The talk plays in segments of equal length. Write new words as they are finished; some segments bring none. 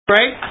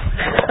Pray?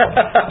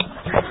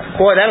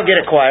 Boy, that'll get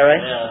it quiet,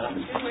 right?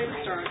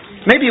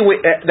 Maybe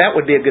that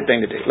would be a good thing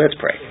to do. Let's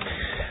pray.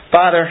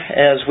 Father,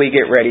 as we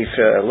get ready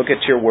to look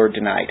at your word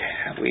tonight,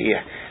 we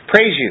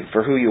praise you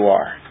for who you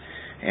are.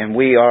 And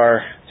we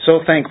are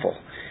so thankful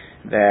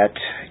that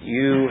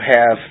you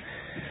have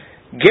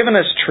given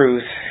us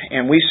truth,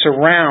 and we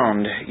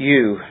surround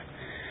you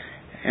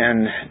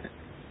and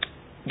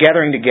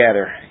gathering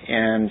together,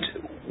 and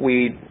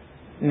we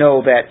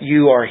know that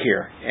you are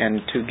here,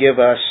 and to give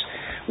us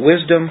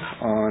wisdom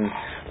on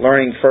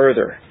learning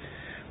further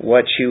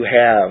what you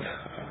have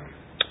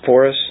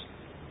for us.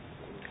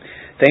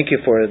 Thank you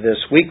for this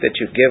week that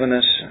you've given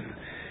us.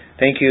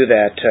 Thank you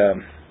that,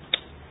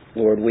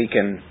 Lord, we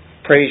can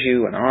praise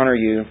you and honor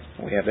you.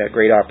 We have that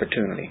great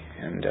opportunity.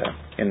 And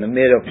in the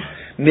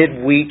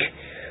midweek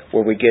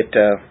where we get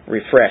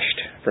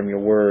refreshed from your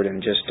word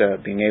and just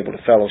being able to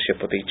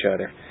fellowship with each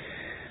other.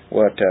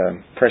 What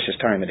a precious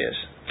time it is.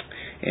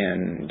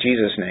 In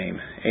Jesus' name,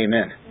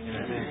 amen.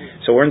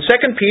 So we're in 2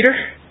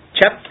 Peter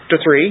chapter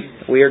 3.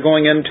 We are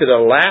going into the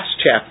last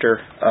chapter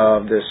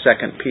of this 2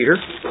 Peter.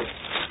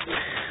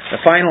 The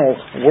final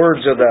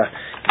words of the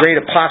great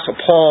Apostle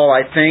Paul,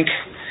 I think,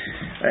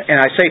 and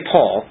I say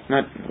Paul,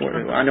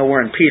 I know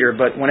we're in Peter,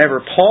 but whenever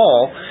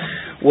Paul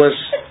was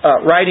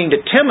writing to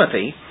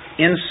Timothy,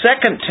 in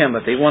 2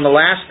 Timothy, one of the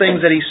last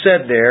things that he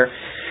said there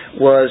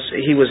was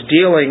he was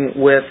dealing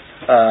with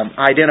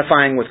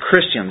identifying with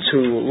Christians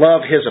who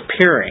love his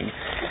appearing.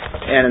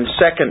 And in 2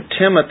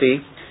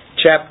 Timothy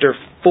chapter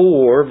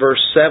 4,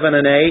 verse 7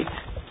 and 8,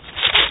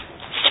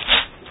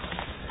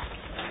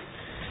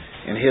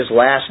 in his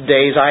last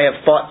days I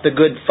have fought the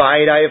good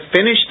fight, I have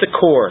finished the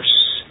course,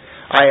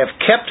 I have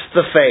kept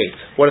the faith.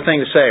 What a thing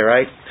to say,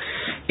 right?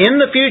 In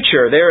the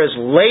future there is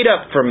laid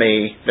up for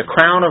me the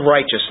crown of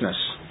righteousness,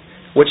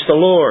 which the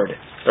Lord,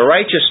 the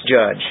righteous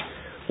judge,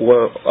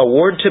 will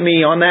award to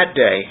me on that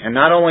day, and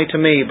not only to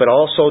me, but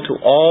also to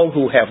all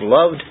who have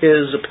loved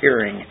His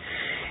appearing.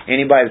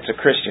 Anybody that's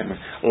a Christian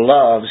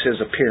loves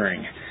His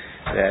appearing,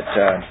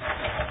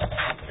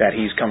 that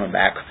He's coming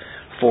back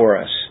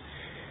for us.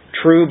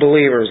 True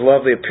believers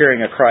love the appearing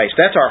of Christ.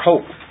 That's our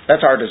hope.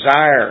 That's our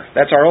desire.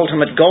 That's our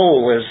ultimate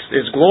goal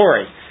is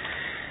glory.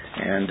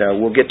 And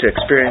we'll get to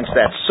experience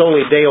that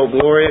soli Deo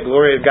Gloria,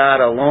 glory of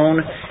God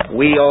alone.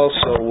 We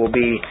also will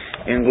be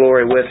in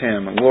glory with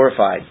Him and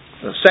glorified.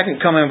 The second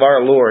coming of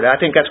our Lord, I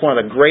think that's one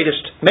of the greatest,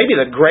 maybe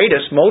the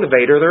greatest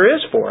motivator there is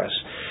for us.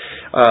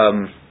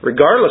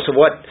 Regardless of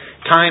what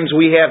times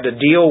we have to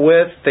deal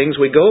with, things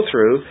we go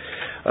through,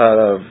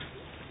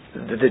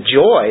 the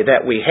joy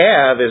that we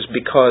have is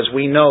because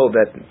we know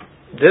that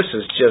this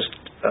is just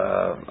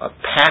a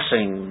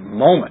passing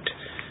moment.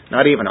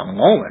 Not even a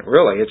moment,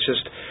 really. It's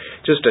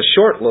just a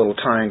short little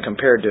time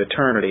compared to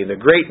eternity.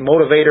 The great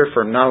motivator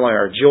for not only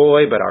our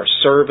joy, but our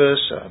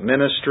service,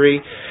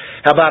 ministry.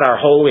 How about our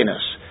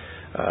holiness?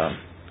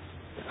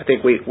 I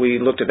think we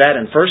looked at that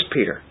in 1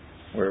 Peter,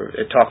 where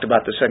it talked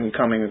about the second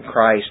coming of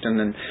Christ, and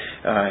then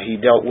he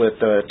dealt with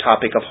the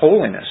topic of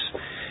holiness.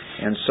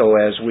 And so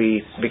as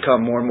we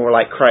become more and more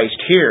like Christ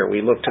here,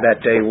 we look to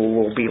that day where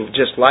we'll be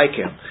just like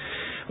Him.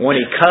 When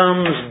He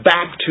comes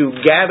back to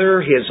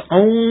gather His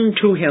own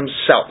to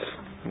Himself.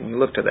 We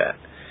look to that.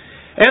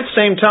 At the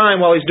same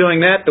time, while He's doing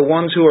that, the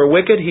ones who are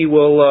wicked, He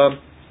will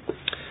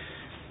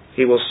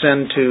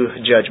send to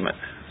judgment.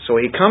 So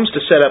He comes to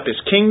set up His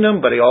kingdom,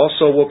 but He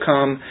also will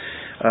come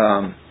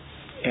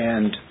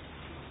and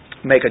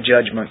make a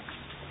judgment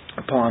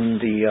upon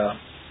the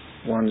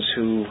ones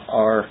who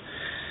are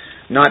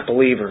not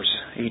believers.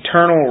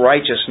 Eternal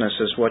righteousness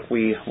is what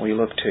we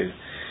look to.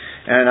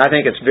 And I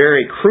think it's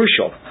very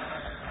crucial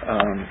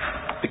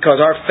because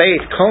our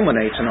faith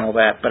culminates in all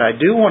that. But I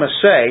do want to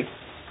say,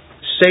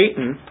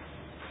 Satan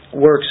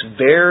works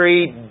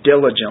very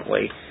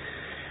diligently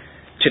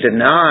to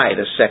deny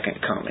the second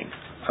coming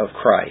of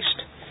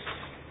Christ,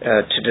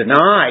 to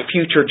deny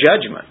future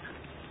judgment.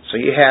 So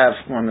you have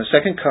on the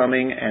second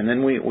coming, and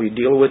then we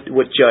deal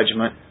with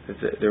judgment.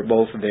 They're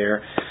both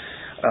there.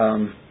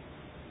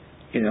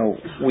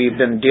 We've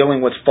been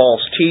dealing with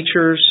false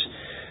teachers.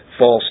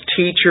 False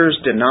teachers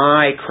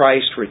deny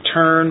Christ's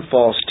return.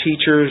 False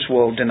teachers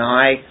will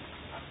deny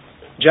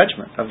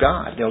judgment of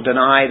God. They'll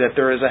deny that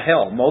there is a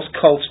hell. Most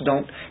cults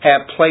don't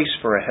have place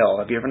for a hell.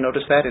 Have you ever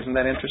noticed that? Isn't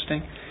that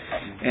interesting?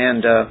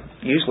 And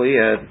usually,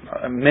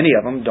 many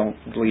of them don't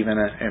believe in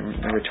a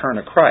return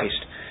of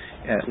Christ,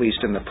 at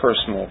least in the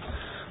personal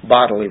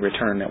bodily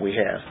return that we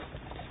have.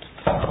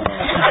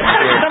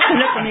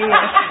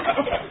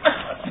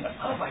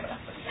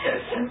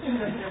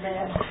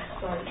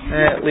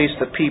 At least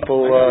the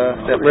people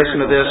that listen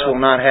to this will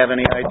not have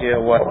any idea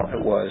what it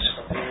was.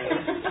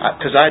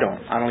 Because I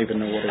don't even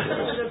know what it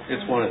was.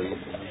 It's one of these.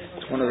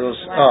 It's one of those.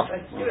 Oh,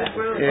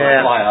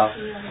 yeah. Fly off.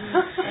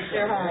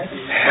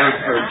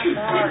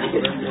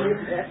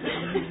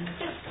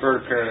 Bird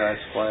of paradise.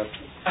 Fly up.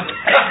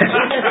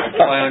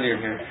 Fly on your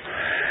hair.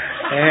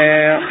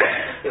 Yeah,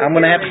 I'm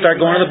going to have to start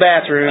going to the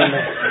bathroom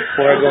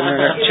before I go in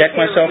there and check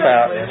myself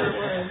out.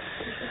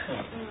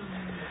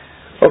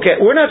 Okay,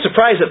 we're not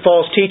surprised that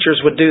false teachers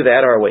would do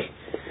that, are we?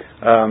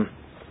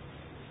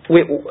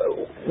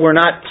 We're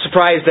not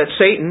surprised that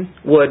Satan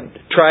would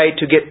try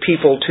to get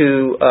people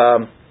to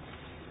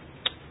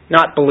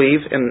not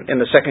believe in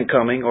the second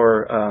coming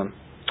or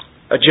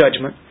a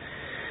judgment.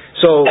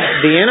 So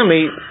the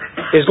enemy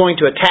is going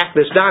to attack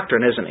this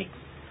doctrine, isn't he?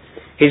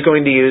 He's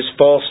going to use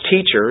false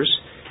teachers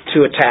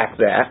to attack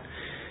that.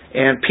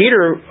 And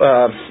Peter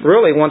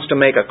really wants to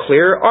make a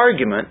clear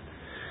argument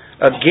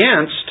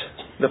against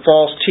the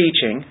false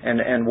teaching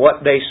and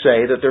what they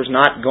say, that there's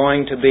not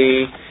going to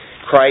be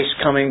Christ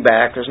coming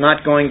back, there's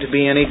not going to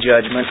be any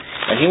judgment,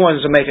 and he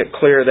wants to make it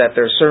clear that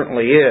there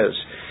certainly is.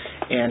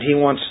 And he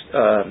wants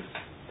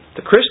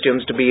the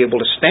Christians to be able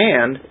to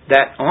stand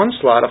that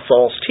onslaught of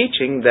false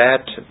teaching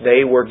that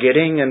they were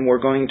getting and were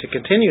going to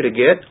continue to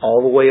get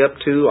all the way up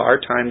to our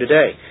time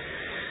today.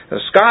 The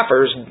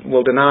scoffers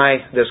will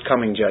deny this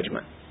coming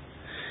judgment.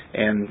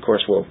 And, of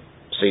course, we'll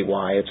see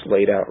why. It's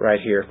laid out right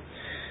here.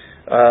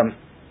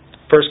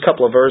 First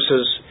couple of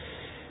verses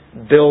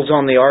builds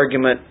on the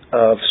argument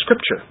of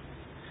Scripture.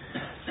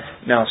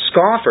 Now,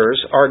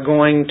 scoffers are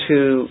going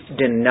to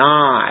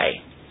deny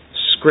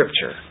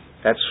Scripture.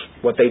 That's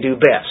what they do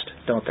best,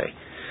 don't they?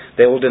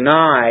 They will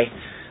deny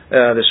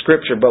the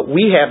Scripture, but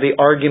we have the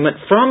argument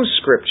from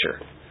Scripture.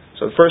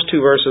 So the first two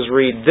verses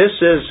read, "This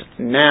is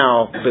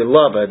now,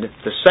 beloved,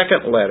 the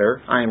second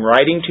letter I am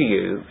writing to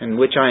you, in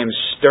which I am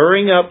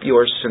stirring up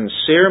your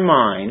sincere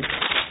mind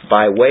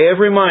by way of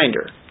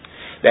reminder,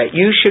 that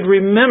you should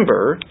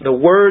remember the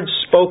words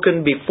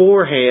spoken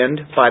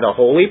beforehand by the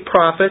holy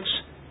prophets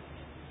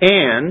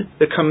and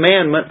the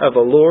commandment of the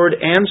Lord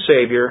and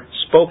Savior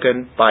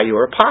spoken by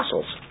your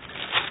apostles."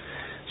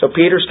 So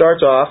Peter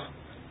starts off,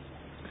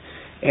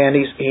 and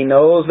he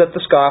knows that the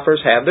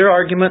scoffers have their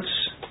arguments,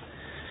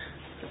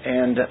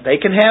 and they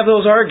can have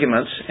those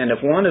arguments, and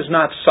if one is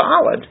not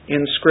solid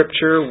in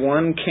Scripture,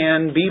 one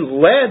can be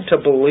led to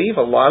believe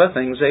a lot of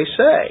things they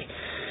say.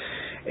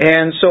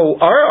 And so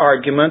our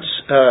arguments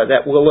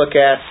that we'll look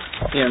at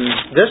in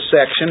this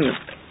section,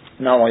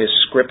 not only is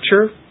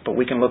Scripture, but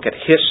we can look at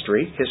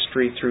history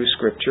through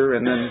Scripture,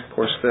 and then, of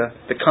course,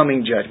 the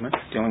coming judgment,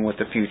 dealing with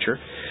the future.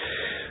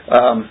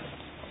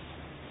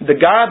 The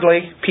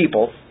godly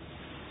people,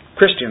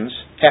 Christians,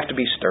 have to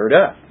be stirred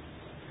up.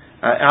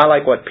 I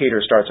like what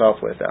Peter starts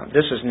off with.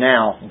 This is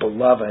now,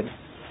 beloved.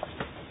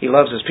 He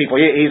loves his people.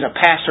 He's a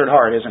pastor at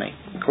heart, isn't he?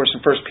 Of course, in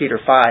 1 Peter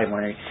 5,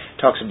 when he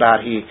talks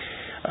about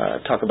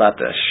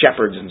the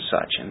shepherds and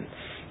such, and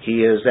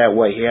he is that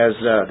way. He has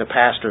the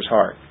pastor's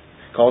heart.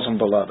 Calls him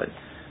beloved.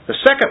 The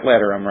second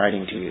letter I'm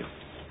writing to you.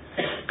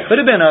 Could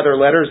have been other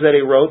letters that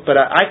he wrote, but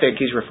I think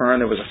he's referring,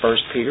 there was a 1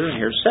 Peter, and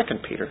here's 2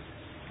 Peter.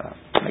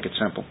 Make it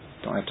simple.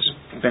 Don't have to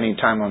spend any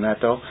time on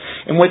that, though.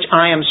 In which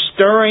I am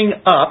stirring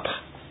up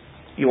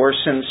your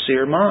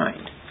sincere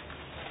mind.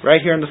 Right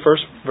here in the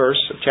first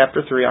verse of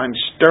chapter 3, I'm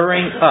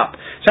stirring up.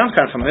 Sounds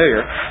kind of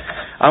familiar.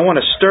 I want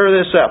to stir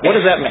this up. What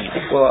does that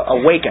mean? Well,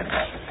 awaken,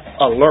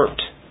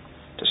 alert.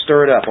 To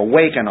stir it up,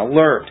 awaken,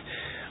 alert.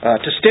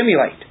 To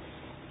stimulate.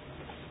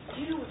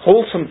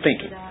 Wholesome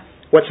thinking.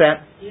 What's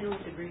that? Do you know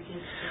what the Greek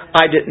is?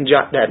 I didn't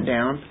jot that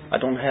down. I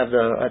don't have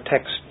the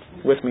text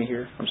with me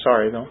here. I'm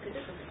sorry, though.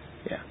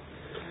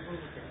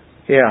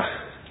 Yeah.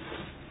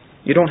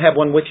 You don't have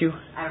one with you?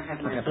 I don't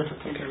have my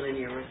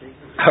interlinear with me.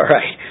 All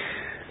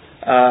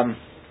right.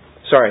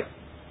 Sorry.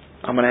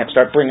 I'm going to have to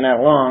start bringing that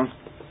along.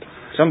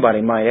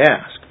 Somebody might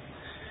ask.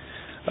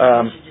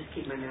 I should just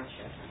keep my mouth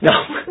shut. No,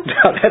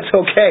 that's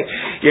okay.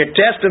 You're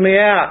testing me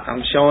out.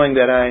 I'm showing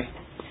that I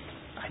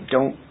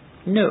don't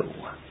know.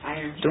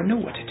 Don't know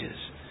what it is.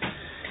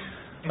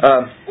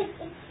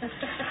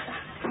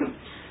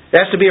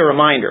 There has to be a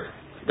reminder.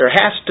 There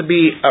has to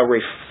be a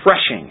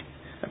refreshing.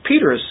 Now,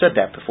 Peter has said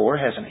that before,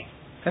 hasn't he?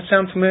 That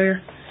sound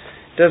familiar?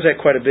 Does that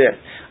quite a bit.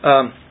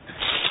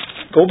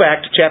 Go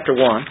back to chapter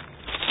 1.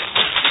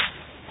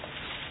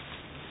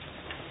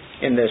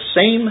 In the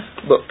same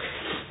book,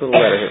 little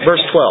letter here,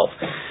 verse 12.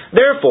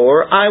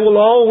 Therefore, I will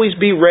always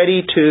be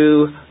ready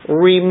to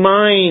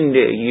remind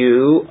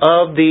you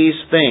of these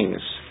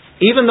things,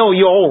 even though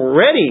you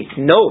already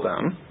know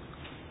them,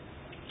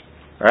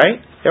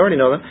 right? You already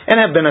know them, and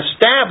have been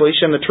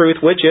established in the truth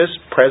which is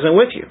present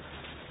with you.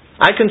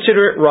 I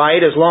consider it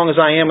right, as long as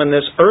I am in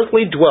this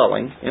earthly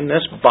dwelling, in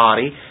this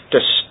body, to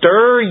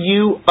stir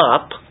you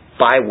up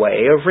by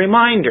way of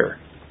reminder,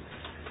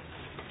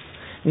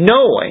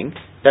 knowing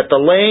that the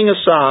laying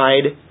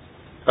aside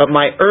of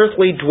my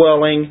earthly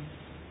dwelling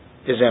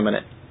is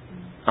imminent.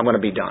 I'm going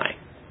to be dying.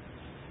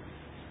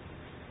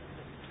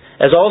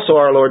 As also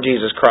our Lord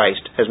Jesus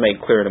Christ has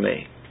made clear to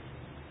me.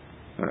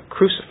 I'm going to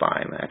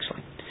crucify Him,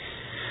 actually.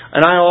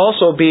 And I will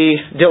also be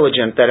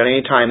diligent that at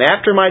any time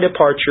after my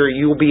departure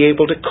you will be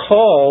able to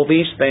call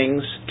these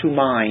things to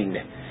mind.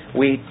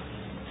 We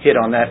hit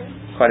on that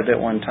quite a bit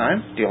one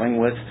time, dealing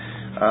with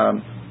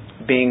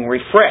being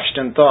refreshed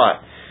in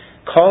thought.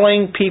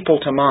 Calling people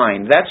to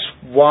mind. That's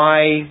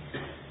why,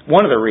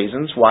 one of the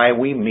reasons why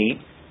we meet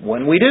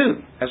when we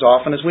do, as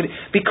often as we do.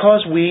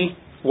 Because we,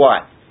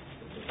 what?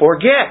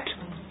 Forget.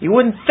 You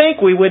wouldn't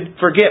think we would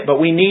forget, but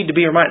we need to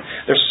be reminded.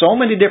 There's so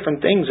many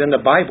different things in the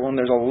Bible, and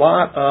there's a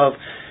lot of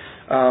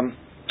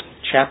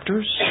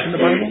chapters in the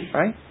Bible,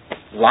 right?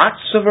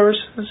 Lots of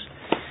verses.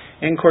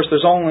 And, of course,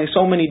 there's only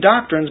so many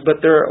doctrines,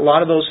 but there are a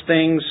lot of those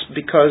things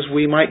because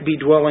we might be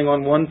dwelling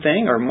on one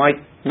thing or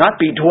might not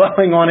be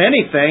dwelling on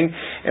anything,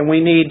 and we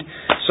need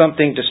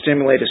something to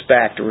stimulate us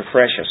back, to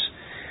refresh us.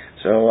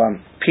 So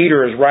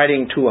Peter is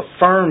writing to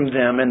affirm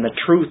them in the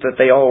truth that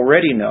they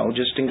already know,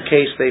 just in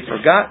case they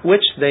forgot,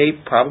 which they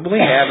probably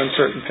have in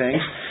certain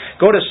things.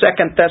 Go to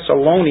 2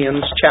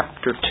 Thessalonians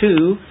chapter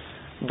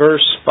 2,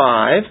 verse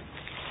 5.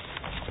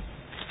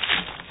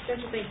 Don't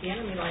you think the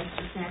enemy likes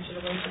to snatch it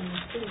away from us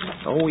too?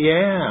 Oh,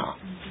 yeah.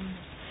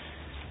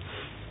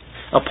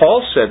 Now,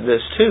 Paul said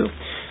this too.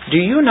 Do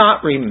you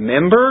not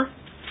remember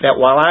that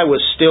while I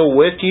was still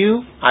with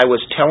you, I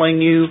was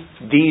telling you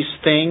these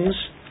things?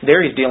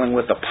 There he's dealing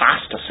with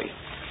apostasy.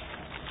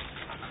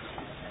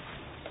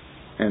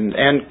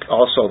 And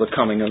also the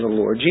coming of the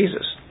Lord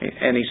Jesus.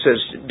 And he says,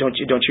 don't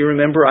you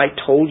remember I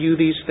told you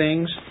these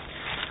things?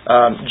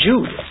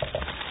 Jude.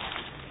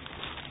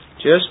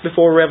 Just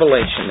before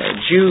Revelation there.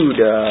 Jude,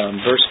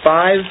 verse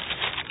 5.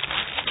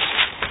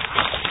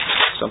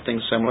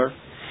 Something similar.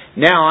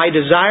 Now I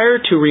desire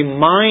to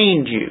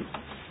remind you,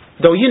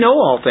 though you know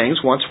all things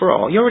once for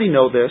all, you already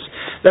know this,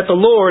 that the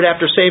Lord,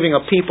 after saving a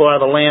people out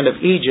of the land of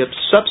Egypt,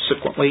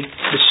 subsequently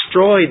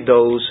destroyed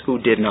those who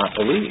did not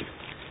believe.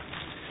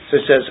 So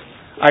it says,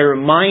 I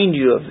remind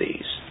you of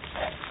these.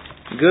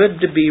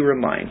 Good to be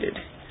reminded.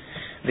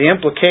 The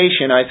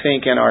implication, I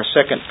think, in our 2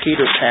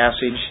 Peter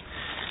passage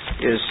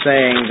is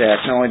saying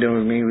that not only do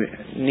we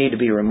need to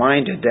be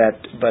reminded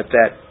but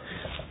that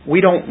we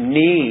don't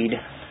need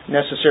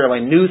necessarily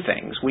new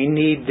things. We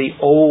need the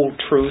old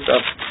truth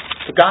of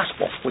the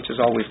gospel, which is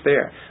always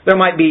there. There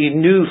might be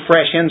new,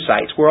 fresh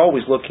insights. We're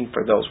always looking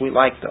for those. We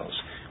like those.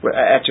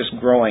 That's just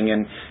growing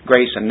in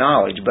grace and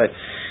knowledge. But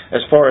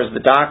as far as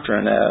the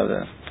doctrine,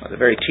 the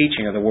very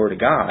teaching of the Word of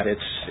God, it's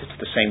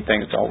the same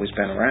thing that's always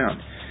been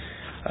around.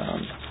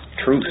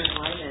 Truth.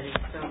 Why that is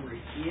so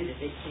refuted.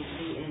 It can't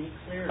be any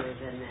clearer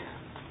than that.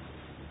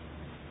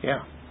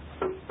 Yeah.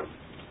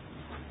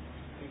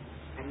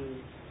 I mean,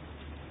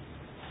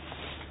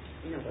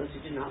 those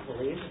who do not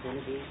believe are going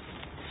to be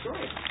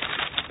destroyed.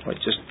 Well,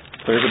 it just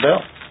clears the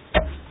bell.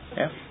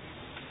 Yeah.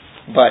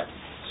 But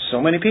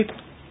so many people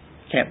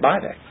can't buy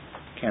that,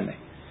 can they?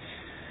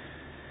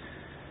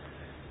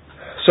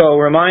 So,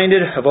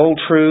 reminded of old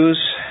truths,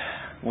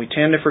 we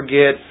tend to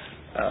forget.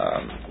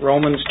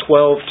 Romans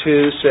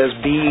 12:2 says,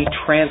 "Be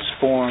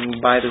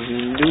transformed by the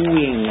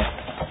renewing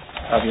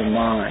of your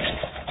mind."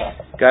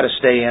 Got to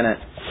stay in it.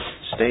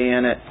 Stay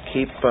in it.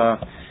 Keep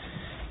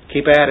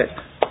at it.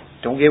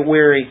 Don't get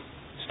weary.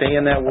 Stay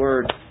in that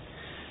word.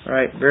 All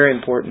right, very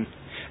important.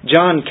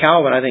 John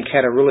Calvin, I think,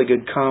 had a really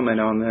good comment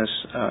on this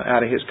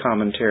out of his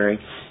commentary.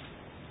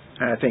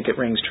 And I think it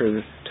rings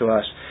true to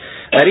us.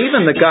 That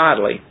even the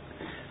godly,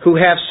 who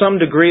have some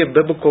degree of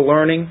biblical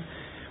learning,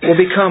 will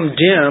become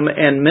dim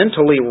and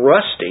mentally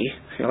rusty,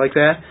 you like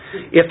that,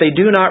 if they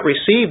do not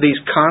receive these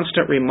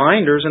constant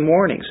reminders and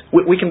warnings.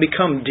 We can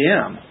become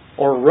dim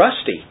or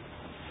rusty.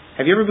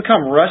 Have you ever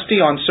become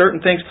rusty on certain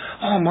things?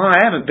 Oh my,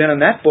 I haven't been in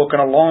that book in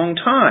a long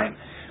time.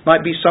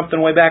 Might be something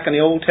way back in the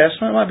Old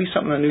Testament, might be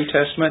something in the New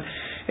Testament,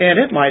 and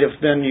it might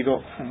have been, you go,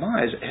 oh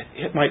my,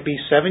 it might be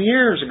 7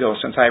 years ago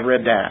since I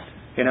read that,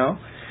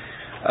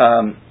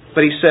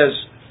 But he says,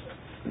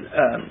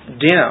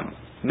 dim,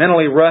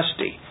 mentally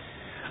rusty.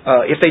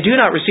 If they do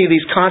not receive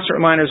these constant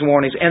reminders and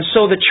warnings. And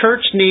so the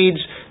church needs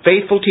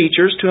faithful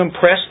teachers to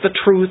impress the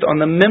truth on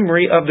the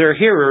memory of their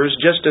hearers,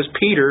 just as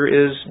Peter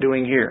is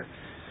doing here.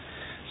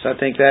 So I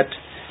think that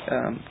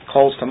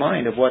calls to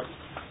mind of what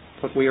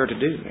we are to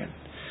do.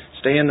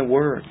 Stay in the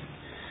Word.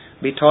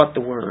 Be taught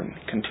the Word.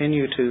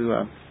 Continue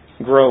to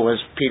grow, as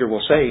Peter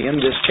will say in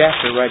this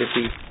chapter right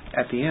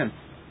at the end.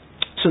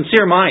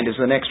 Sincere mind is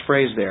the next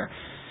phrase there.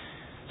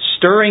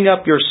 Stirring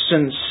up your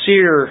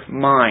sincere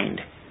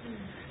mind.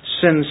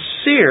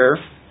 Sincere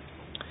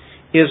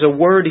is a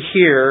word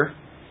here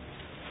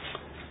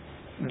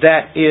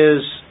that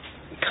is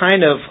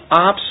kind of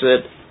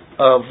opposite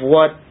of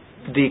what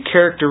the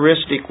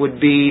characteristic would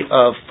be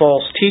of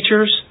false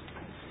teachers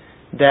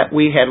that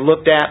we had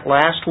looked at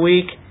last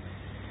week.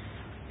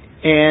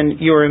 And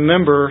you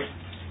remember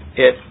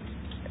it,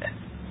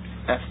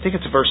 I think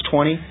it's verse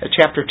 20,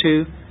 chapter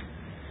 2.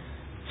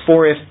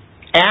 For if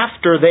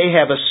after they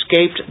have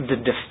escaped the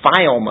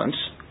defilements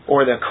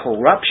or the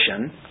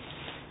corruption,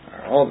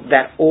 all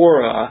that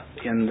aura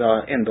in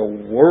the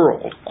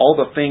world, all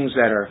the things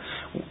that are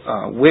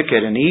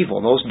wicked and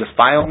evil, those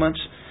defilements,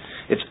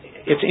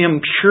 it's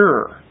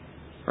impure,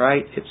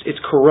 right? It's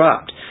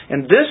corrupt.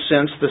 In this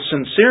sense, the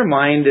sincere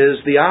mind is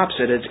the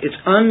opposite. It's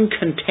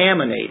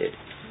uncontaminated,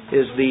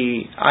 is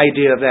the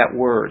idea of that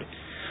word.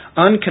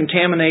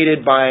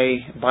 Uncontaminated by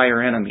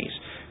our enemies.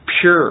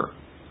 Pure,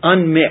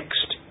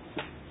 unmixed.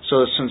 So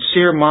the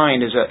sincere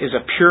mind is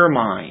a pure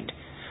mind.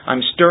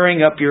 I'm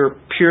stirring up your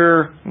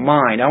pure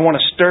mind. I want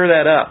to stir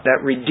that up,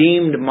 that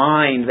redeemed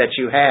mind that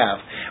you have.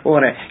 I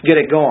want to get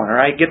it going, all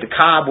right? Get the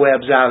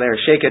cobwebs out of there.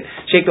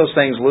 Shake those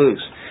things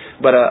loose.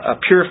 But a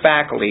pure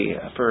faculty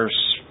for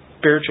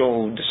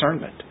spiritual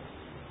discernment.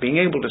 Being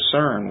able to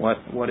discern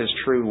what is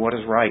true, what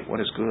is right, what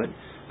is good.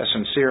 A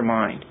sincere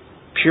mind.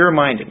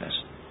 Pure-mindedness.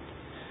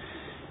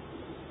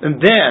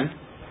 And then,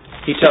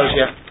 he tells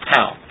you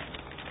how.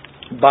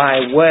 By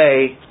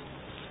way,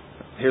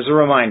 here's a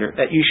reminder,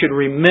 that you should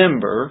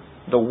remember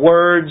the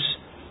words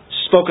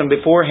spoken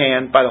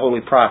beforehand by the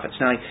holy prophets.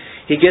 Now,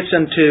 he gets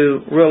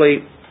into really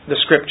the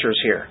Scriptures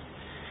here.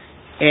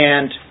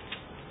 And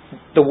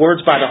the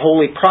words by the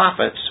holy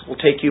prophets will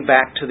take you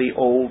back to the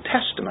Old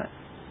Testament.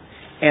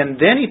 And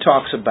then he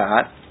talks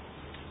about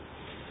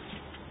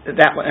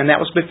that, and that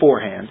was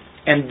beforehand.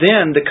 And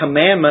then the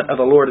commandment of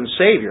the Lord and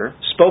Savior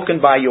spoken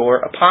by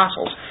your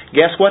apostles.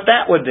 Guess what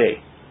that would be?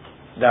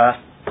 The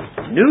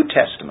New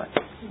Testament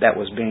that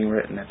was being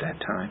written at that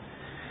time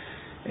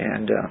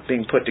and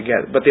being put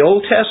together. But the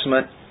Old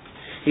Testament,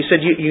 he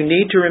said, you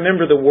need to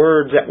remember the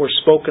words that were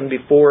spoken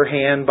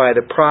beforehand by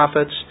the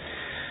prophets.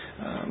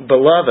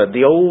 Beloved,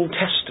 the Old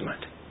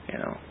Testament,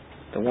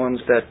 the ones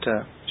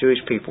that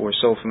Jewish people were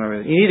so familiar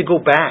with. You need to go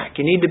back.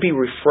 You need to be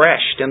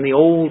refreshed in the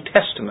Old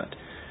Testament.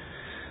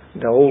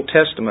 The Old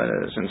Testament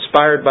is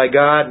inspired by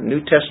God,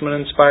 New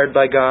Testament inspired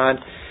by God,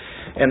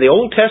 and the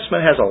Old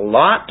Testament has a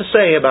lot to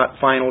say about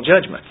final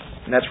judgment.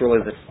 And that's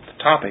really the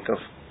topic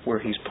of where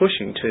he's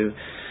pushing to.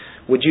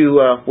 Would you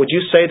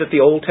say that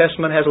the Old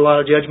Testament has a lot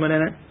of judgment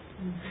in it?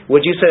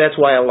 Would you say that's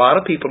why a lot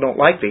of people don't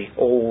like the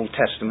Old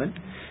Testament?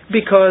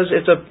 Because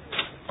it's a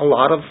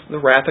lot of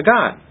the wrath of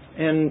God.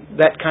 And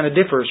that kind of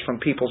differs from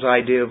people's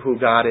idea of who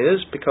God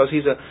is, because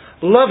He's a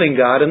loving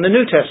God in the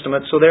New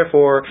Testament, so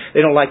therefore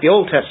they don't like the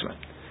Old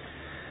Testament.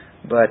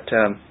 But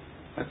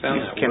I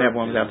found that can't have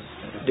one without.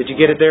 Did you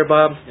get it there,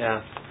 Bob?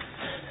 Yeah.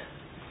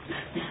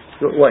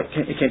 What?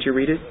 Can't you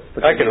read it?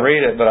 I can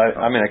read it, but I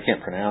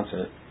can't pronounce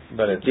it.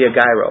 But it's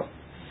Diagyro.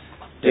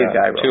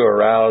 To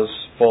arouse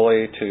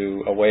fully,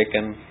 to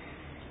awaken.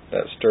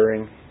 That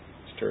stirred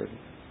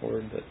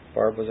word that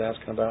Barb was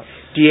asking about.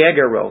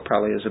 Diagyro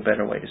probably is a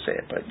better way to say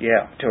it, but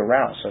yeah, to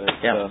arouse. But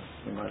it's,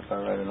 you mind if I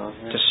write it on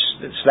here?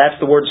 That's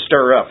the word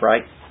stir up,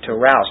 right? To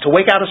arouse. To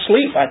wake out of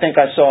sleep, I think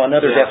I saw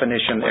another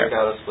definition there. Wake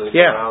out of sleep,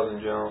 yeah. arouse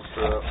in general,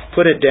 stir up.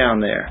 Put it down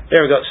there.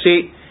 There we go.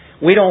 See,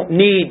 we don't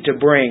need to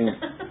bring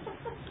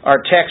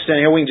our text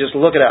in here. We can just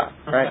look it up,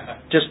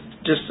 right? Just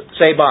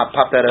say, Bob,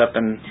 pop that up,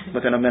 and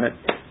within a minute,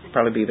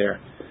 probably be there.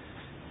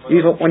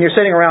 When you're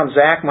sitting around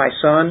Zach, my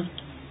son,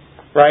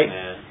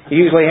 right? He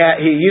used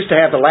to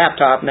have the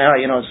laptop. Now,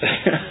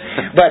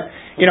 but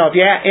if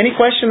you have any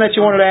question that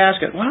you wanted to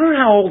ask, I wonder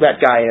how old that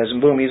guy is,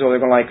 and boom, he's over there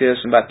going like this.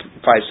 In about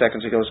 5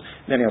 seconds, he goes.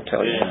 Then he'll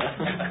tell you.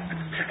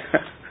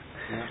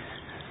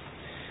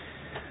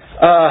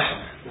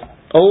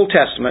 Old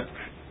Testament.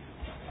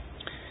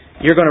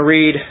 You're going to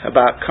read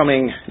about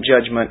coming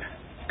judgment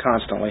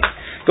constantly.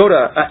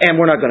 And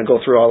we're not going to go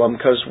through all of them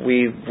because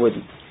we would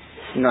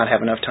not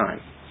have enough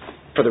time.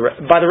 By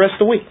the rest of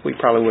the week, we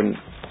probably wouldn't.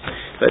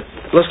 But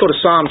let's go to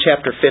Psalm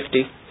chapter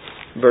 50,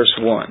 verse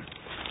 1.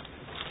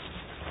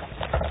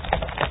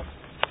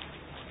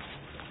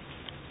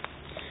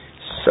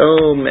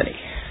 So many.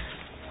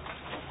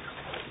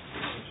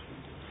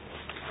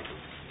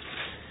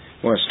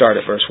 We're going to start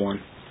at verse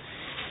 1.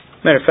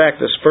 Matter of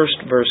fact, this first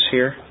verse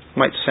here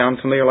might sound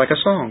familiar like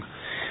a song.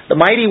 The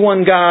mighty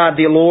one God,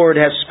 the Lord,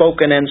 has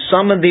spoken and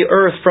summoned the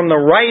earth from the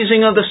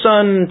rising of the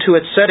sun to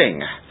its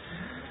setting.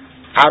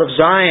 Out of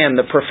Zion,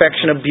 the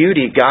perfection of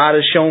beauty, God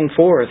has shone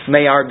forth.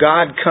 May our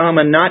God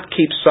come and not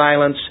keep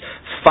silence.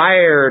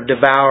 Fire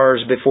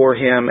devours before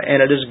Him,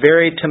 and it is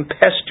very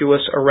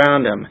tempestuous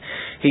around Him.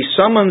 He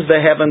summons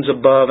the heavens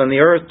above and the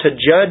earth to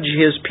judge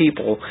His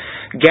people.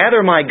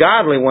 Gather my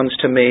godly ones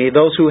to me,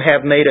 those who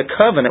have made a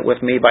covenant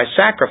with me by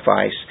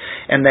sacrifice,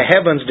 and the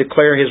heavens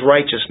declare His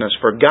righteousness,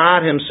 for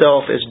God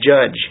Himself is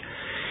judge.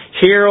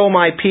 Hear, O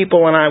my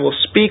people, and I will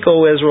speak,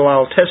 O Israel, I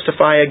will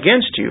testify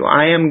against you.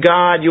 I am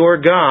God, your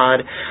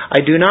God. I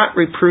do not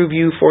reprove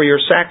you for your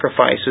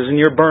sacrifices, and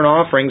your burnt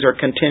offerings are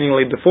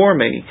continually before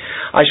me.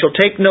 I shall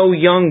take no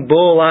young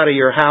bull out of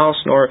your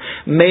house, nor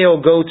male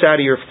goats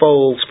out of your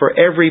folds, for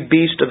every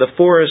beast of the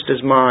forest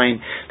is mine.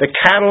 The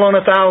cattle on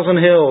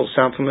 1,000 hills.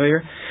 Sound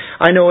familiar?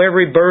 I know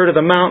every bird of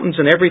the mountains,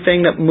 and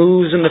everything that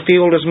moves in the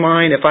field is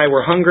mine. If I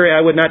were hungry,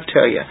 I would not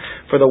tell you.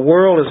 For the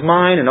world is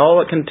mine, and all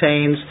it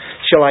contains.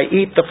 Shall I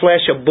eat the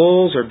flesh of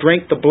bulls, or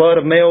drink the blood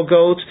of male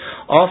goats?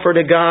 Offer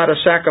to God a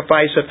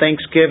sacrifice of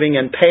thanksgiving,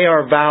 and pay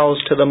our vows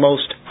to the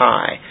Most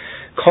High.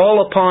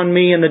 Call upon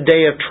me in the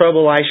day of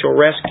trouble, I shall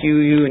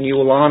rescue you, and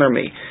you will honor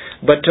me.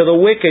 But to the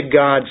wicked,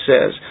 God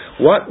says,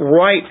 what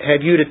right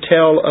have you to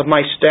tell of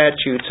my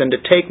statutes, and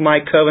to take my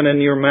covenant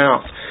in your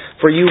mouth?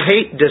 For you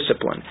hate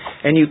discipline,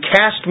 and you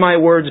cast my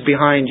words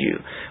behind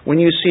you. When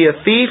you see a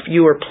thief,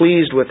 you are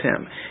pleased with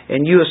him,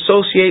 and you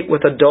associate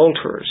with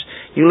adulterers.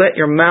 You let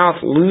your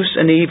mouth loose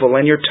in evil,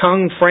 and your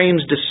tongue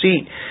frames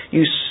deceit.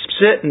 You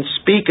sit and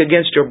speak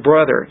against your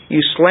brother.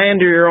 You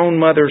slander your own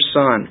mother's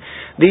son.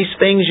 These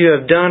things you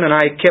have done, and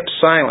I kept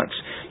silence.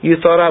 You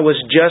thought I was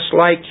just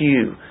like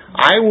you.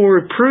 I will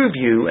reprove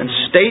you and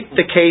state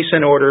the case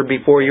in order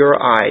before your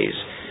eyes.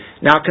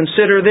 Now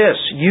consider this,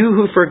 you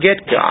who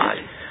forget God,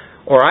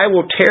 or I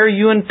will tear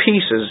you in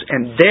pieces,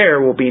 and there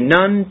will be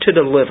none to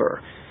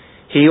deliver.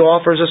 He who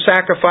offers a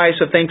sacrifice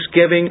of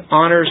thanksgiving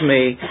honors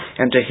me,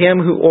 and to him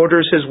who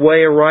orders his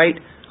way aright,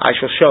 I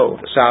shall show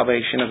the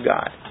salvation of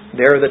God.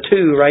 There are the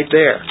two right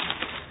there.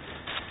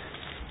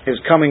 His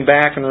coming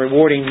back and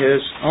rewarding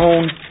His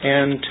own,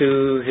 and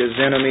to His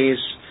enemies,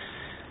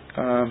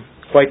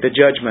 quite the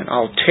judgment.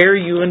 I'll tear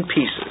you in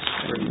pieces.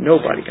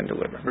 Nobody can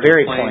deliver.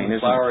 Very plain, isn't it?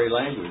 Flowery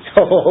language.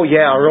 Oh,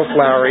 yeah, real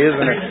flowery,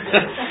 isn't it?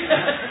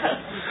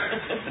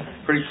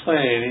 Pretty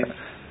plain.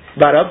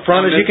 About up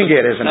front as you can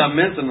get, isn't it? Not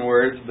mincing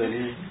words, but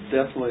he's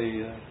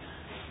definitely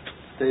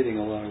stating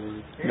a lot of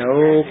words.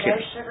 No kidding.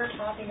 No sugar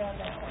topping on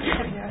that one.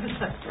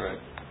 Right.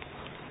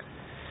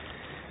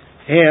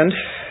 And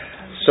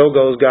so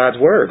goes God's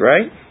Word,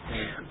 right?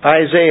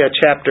 Isaiah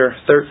chapter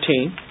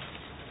 13,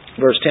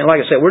 verse 10. Like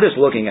I said, we're just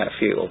looking at a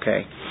few,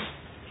 okay?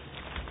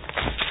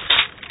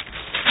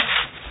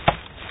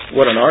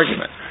 What an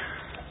argument.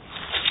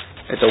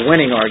 It's a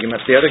winning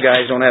argument. The other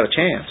guys don't have a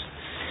chance.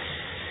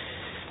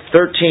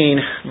 13,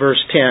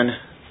 verse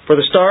 10. For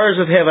the stars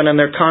of heaven and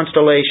their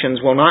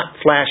constellations will not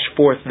flash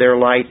forth their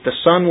light. The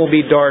sun will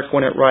be dark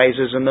when it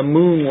rises, and the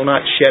moon will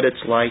not shed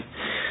its light.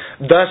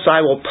 Thus I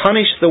will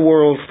punish the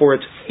world for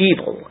its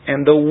evil,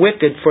 and the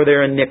wicked for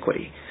their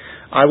iniquity.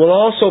 I will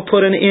also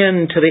put an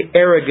end to the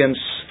arrogance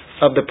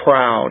of the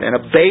proud, and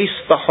abase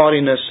the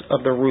haughtiness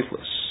of the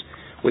ruthless.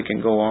 We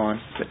can go on,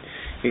 but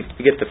you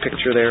get the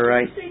picture there,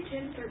 right?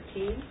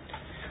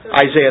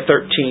 Isaiah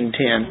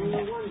 13:10.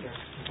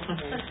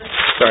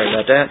 Sorry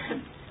about that.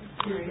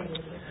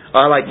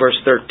 I like verse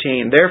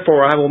 13.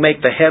 Therefore I will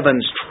make the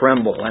heavens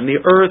tremble, and the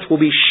earth will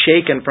be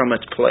shaken from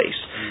its place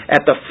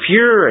at the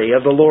fury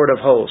of the Lord of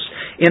hosts,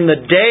 in the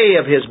day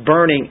of His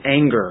burning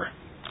anger.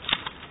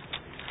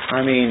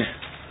 I mean,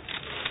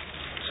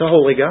 it's a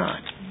holy God.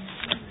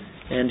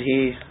 And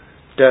He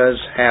does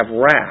have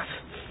wrath.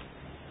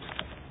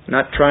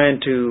 Not trying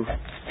to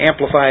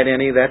amplify it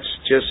any, that's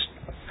just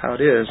how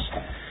it is.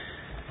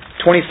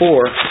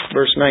 24,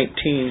 verse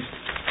 19.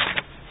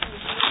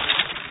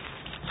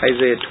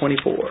 Isaiah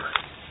 24.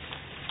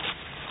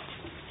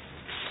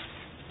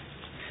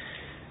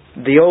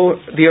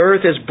 The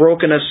earth is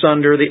broken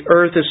asunder, the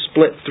earth is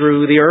split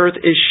through, the earth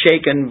is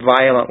shaken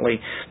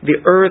violently.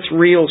 The earth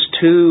reels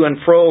to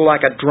and fro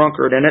like a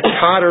drunkard, and it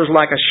totters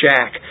like a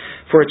shack,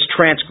 for its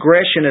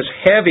transgression is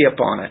heavy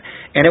upon it,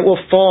 and it will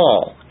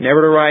fall, never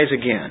to rise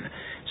again.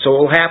 So it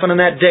will happen in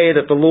that day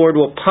that the Lord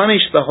will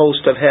punish the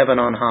host of heaven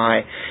on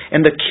high,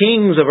 and the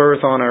kings of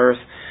earth on earth.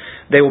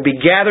 They will be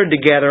gathered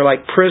together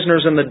like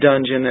prisoners in the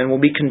dungeon, and will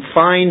be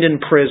confined in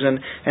prison,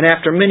 and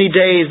after many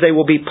days they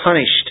will be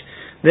punished.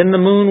 Then the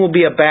moon will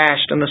be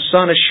abashed, and the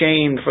sun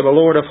ashamed, for the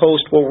Lord of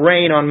hosts will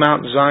reign on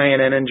Mount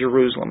Zion and in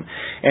Jerusalem,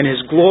 and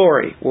His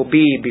glory will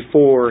be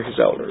before His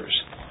elders.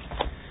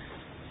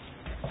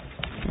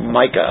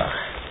 Micah,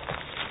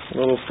 a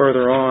little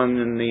further on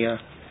in the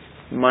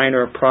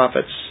Minor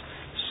Prophets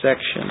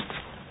section.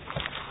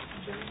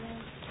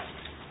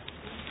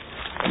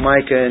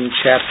 Micah in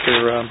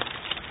chapter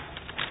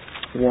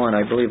 1,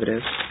 I believe it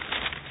is,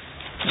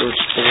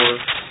 verse 4.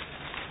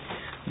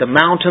 The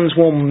mountains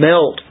will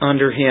melt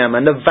under Him,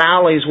 and the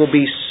valleys will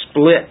be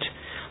split,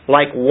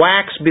 like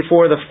wax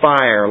before the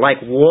fire,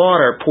 like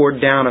water poured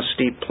down a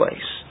steep place.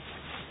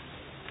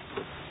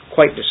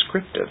 Quite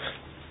descriptive.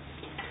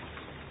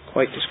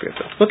 Quite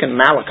descriptive. Look in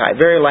Malachi,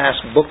 very last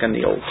book in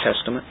the Old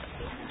Testament.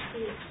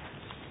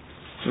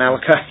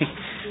 Malachi.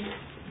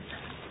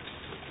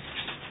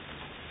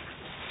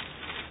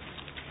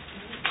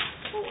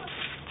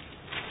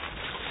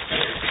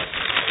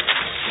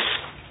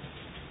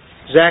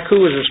 Zach, who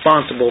was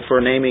responsible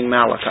for naming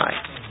Malachi?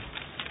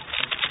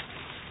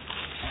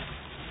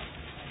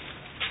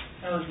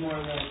 That was more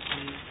or less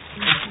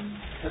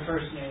the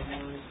first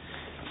name was.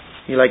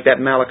 You like that,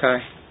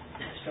 Malachi?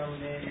 Strong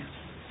name.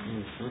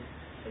 Mm-hmm.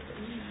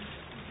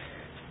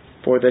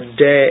 For the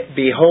day,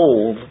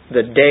 behold,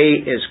 the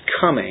day is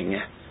coming,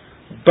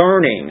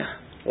 burning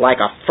like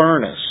a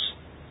furnace,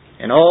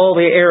 and all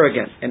the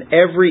arrogant and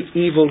every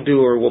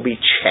evildoer will be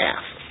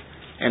chaff.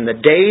 And the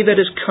day that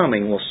is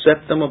coming will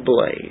set them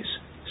ablaze,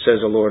 says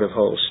the Lord of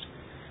hosts,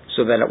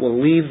 so that it will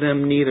leave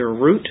them neither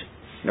root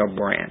nor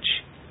branch.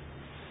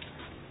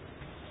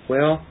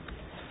 Well,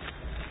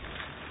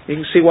 you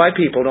can see why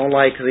people don't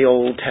like the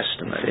Old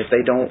Testament if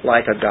they don't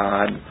like a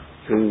God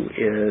who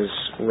is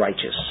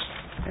righteous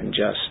and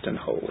just and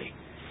holy.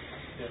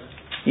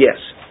 Yes?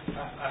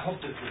 I hope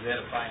this is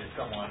edifying to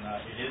someone.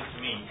 It is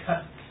to me.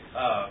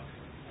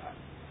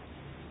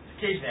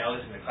 Occasionally I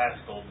listen to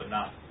classical, but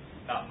not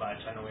much.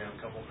 I know we have a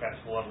couple of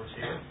classical lovers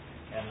here,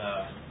 and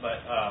the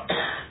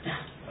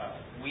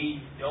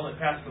only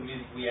classical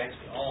music we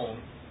actually own,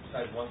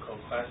 besides one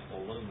called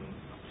Classical Loon,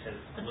 which has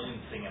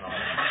loons singing on it.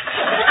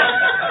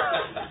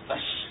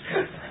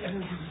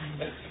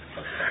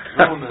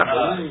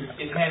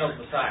 It handles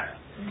Messiah.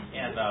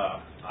 And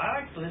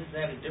I like to listen to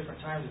that at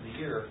different times of the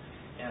year.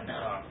 And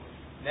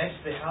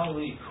next to the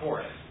Hallelujah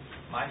Chorus,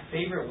 my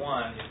favorite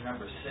one is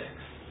number 6.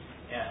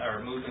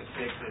 Or movement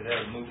 6.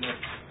 There's a movement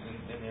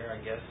in there, I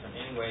guess. And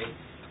anyway,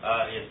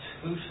 it's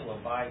who shall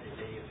abide the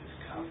day of his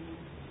coming.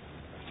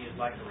 He is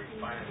like a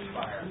refiner's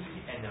fire.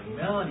 And the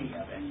melody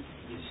of it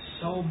is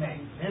so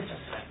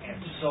magnificent and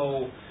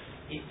so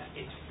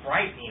it's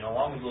frightening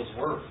along with those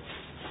words.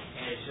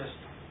 And it's just,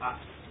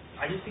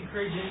 I just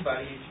encourage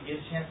anybody, if you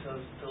get a chance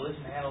to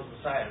listen to Handel's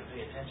Messiah, to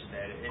pay attention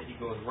to that. It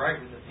goes right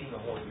with the theme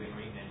of what we've been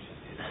reading.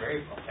 It's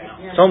very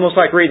profound. It's almost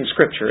like reading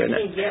Scripture, isn't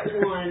it? You can get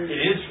one. It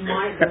is.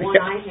 The one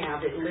I have,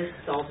 it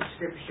lists all the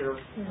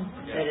Scripture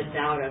that it's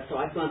out of. So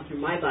I've gone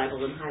through my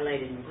Bible and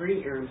highlighted in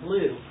green or in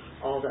blue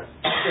all the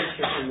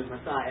Scripture from the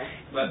Messiah.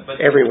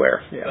 But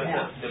everywhere. But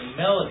the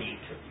melody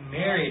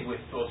married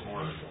with those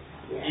words,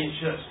 it's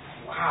just,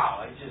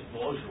 wow, it just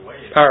blows you away.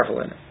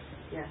 Powerful, isn't it?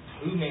 Yeah.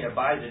 Who may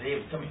abide the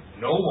day of coming?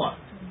 No one,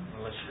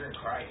 unless you're in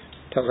Christ.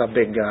 Tells how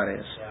big God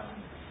is. Yeah.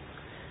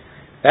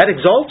 That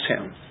exalts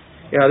Him.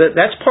 You know,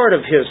 that's part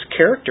of His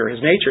character,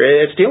 His nature.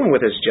 It's dealing with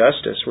His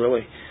justice,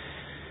 really.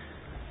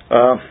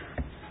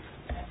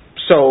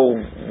 So,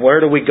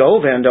 where do we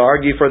go then to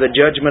argue for the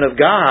judgment of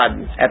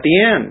God at the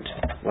end?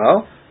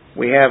 Well,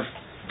 we have,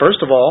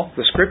 first of all,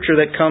 the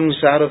Scripture that comes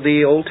out of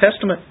the Old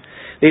Testament.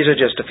 These are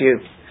just a few.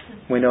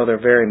 We know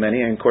there are very many.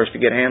 And, of course, if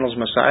you get Handel's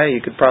Messiah,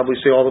 you could probably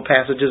see all the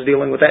passages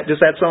dealing with that,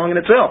 just that song in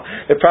itself.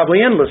 They're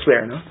probably endless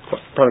there, no?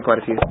 Probably quite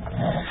a few.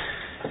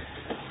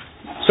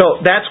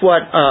 So, that's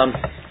what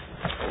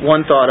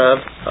one thought of.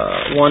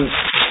 One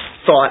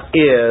thought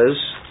is,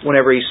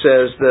 whenever he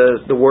says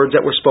the words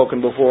that were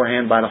spoken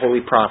beforehand by the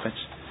holy prophets,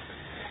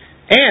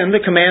 and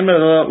the commandment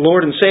of the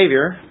Lord and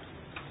Savior,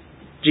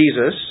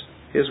 Jesus,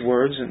 His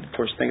words, and, of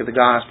course, think of the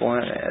Gospel,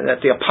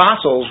 that the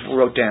apostles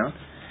wrote down.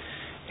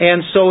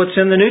 And so it's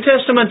in the New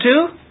Testament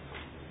too?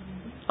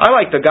 I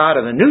like the God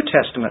of the New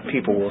Testament,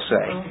 people will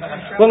say.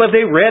 Well, have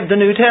they read the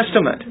New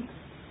Testament?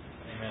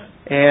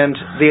 And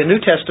the New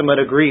Testament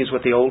agrees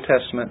with the Old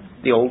Testament.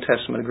 The Old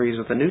Testament agrees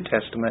with the New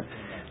Testament.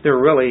 They're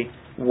really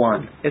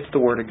one. It's the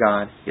Word of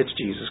God. It's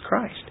Jesus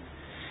Christ.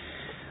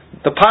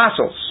 The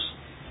apostles,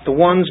 the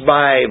ones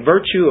by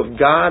virtue of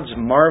God's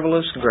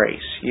marvelous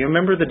grace. You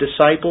remember the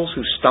disciples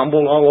who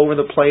stumbled all over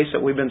the place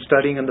that we've been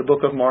studying in the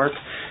book of Mark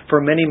for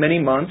many, many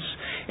months?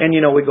 And,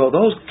 we go,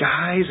 those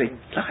guys,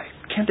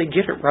 can't they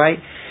get it right?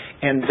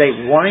 And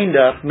they wind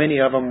up, many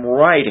of them,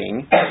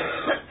 writing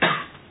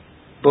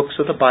books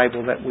of the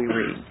Bible that we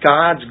read.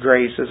 God's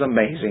grace is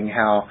amazing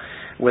how,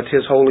 with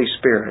His Holy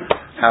Spirit,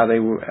 how they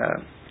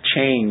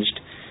changed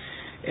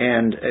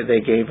and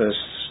they gave us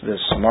this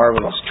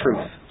marvelous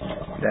truth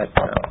that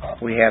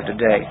we have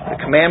today.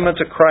 The commandments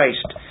of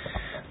Christ,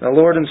 the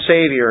Lord and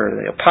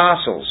Savior, the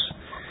apostles,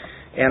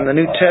 and the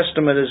New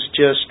Testament is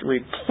just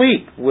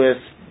replete with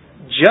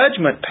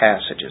judgment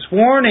passages,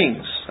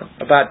 warnings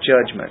about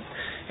judgment,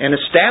 and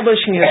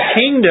establishing His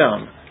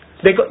kingdom.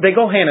 They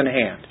go hand in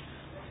hand.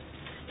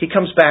 He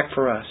comes back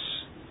for us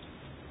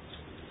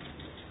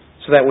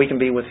so that we can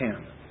be with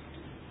Him.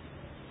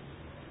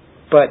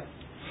 But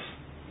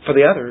for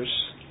the others,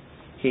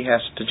 He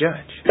has to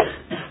judge.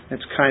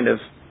 It's kind of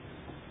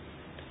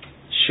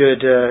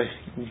should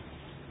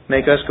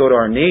make us go to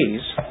our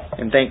knees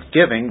in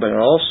thanksgiving, but it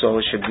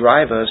also should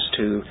drive us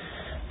to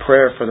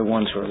prayer for the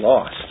ones who are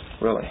lost,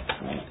 really.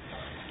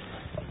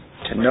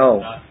 To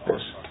know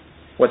this.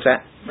 What's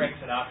that? Frank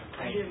Sinatra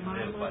claimed to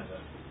live by the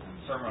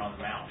Sermon on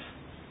the Mount.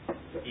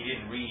 He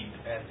didn't read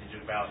the passage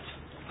about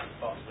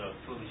the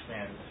foolish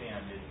man's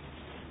sin.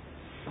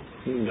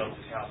 He built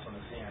his house on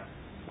the sand.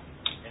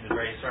 In the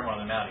very Sermon on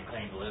the Mount, he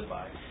claimed to live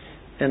by.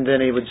 And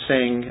then he would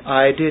sing,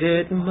 I did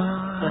it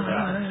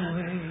my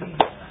way.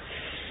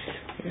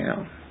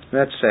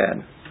 That's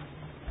sad.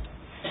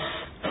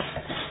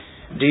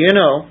 Do you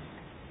know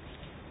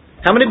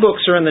how many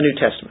books are in the New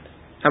Testament?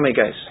 How many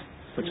guys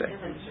would say?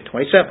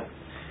 27.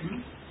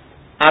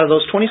 Out of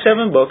those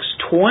 27 books,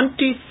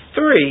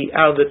 23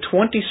 out of the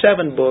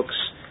 27 books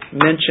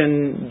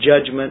mention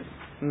judgment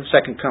and the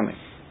second coming.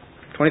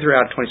 23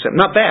 out of 27.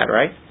 Not bad,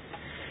 right?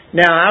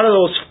 Now, out of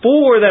those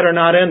 4 that are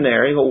not in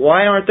there, you go,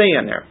 why aren't they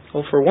in there?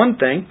 Well, for one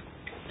thing,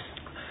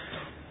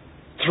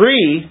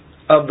 3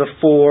 of the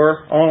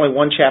 4 are only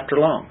 1 chapter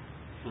long.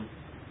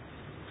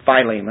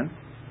 Philemon,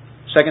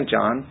 2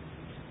 John,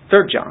 3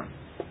 John.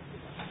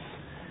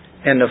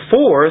 And the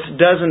 4th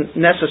doesn't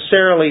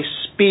necessarily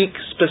speak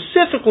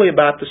specifically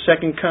about the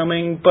second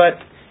coming,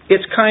 but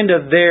it's kind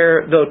of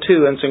there, though,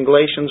 too, and it's in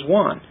Galatians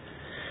 1.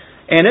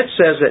 And it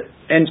says that,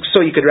 and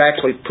so you could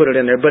actually put it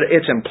in there, but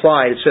it's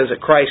implied. It says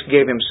that Christ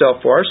gave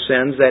Himself for our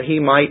sins that He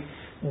might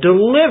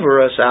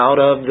deliver us out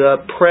of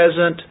the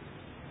present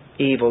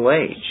evil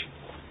age.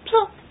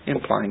 So,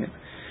 implying it.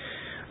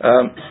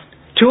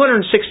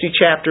 260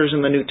 chapters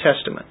in the New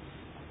Testament.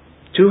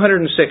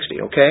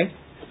 260, okay?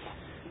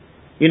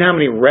 You know how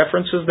many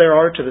references there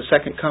are to the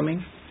second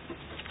coming?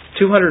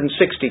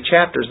 260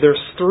 chapters.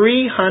 There's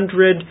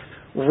 300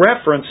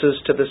 references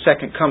to the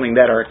second coming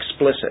that are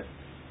explicit.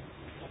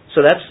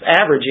 So that's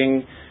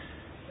averaging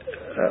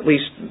at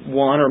least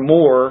one or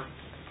more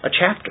a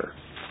chapter.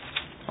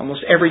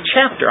 Almost every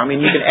chapter. I mean,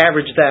 you can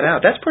average that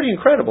out. That's pretty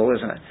incredible,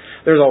 isn't it?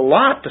 There's a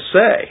lot to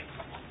say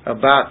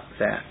about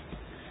that.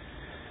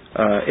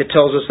 It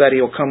tells us that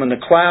He'll come in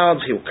the clouds,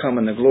 He'll come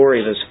in the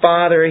glory of His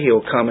Father,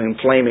 He'll come in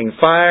flaming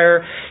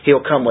fire,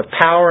 He'll come with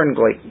power and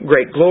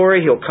great glory,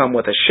 He'll come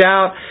with a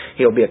shout,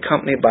 He'll be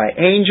accompanied by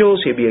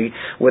angels, He'll be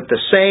with the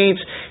saints,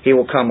 He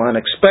will come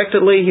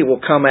unexpectedly, He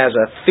will come as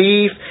a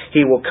thief,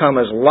 He will come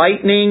as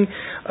lightning,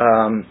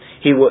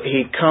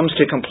 He comes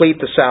to complete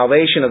the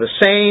salvation of the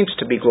saints,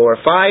 to be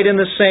glorified in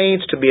the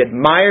saints, to be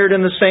admired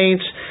in the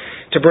saints,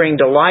 to bring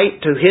delight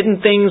to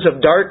hidden things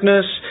of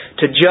darkness,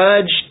 to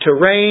judge, to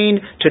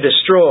reign, to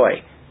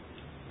destroy.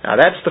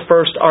 Now that's the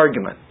first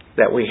argument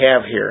that we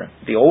have here.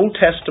 The Old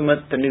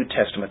Testament, the New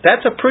Testament.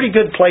 That's a pretty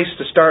good place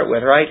to start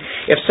with, right?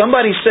 If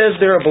somebody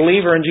says they're a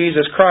believer in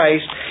Jesus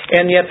Christ,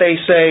 and yet they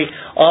say,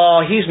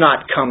 oh, He's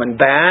not coming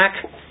back.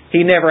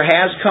 He never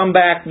has come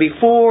back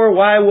before.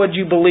 Why would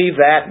you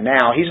believe that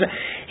now?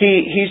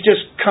 He's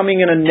just coming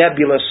in a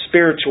nebulous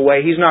spiritual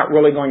way. He's not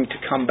really going to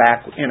come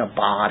back in a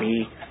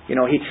body.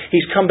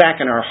 He's come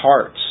back in our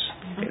hearts.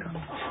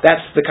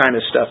 That's the kind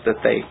of stuff that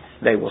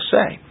they will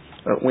say.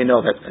 But we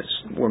know that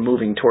we're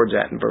moving towards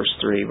that in verse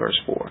 3, verse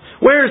 4.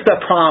 Where's the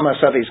promise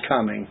of His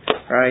coming?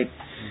 Right?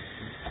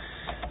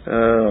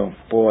 Oh,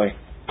 boy.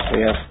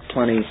 We have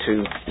plenty to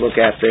look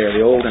at there.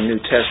 The Old and New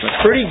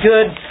Testament. Pretty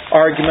good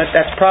argument.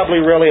 That's probably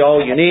really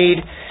all you need.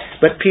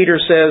 But Peter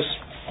says,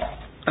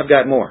 I've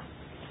got more.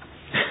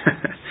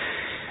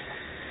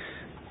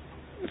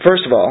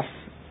 First of all,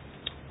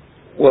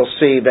 we'll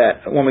see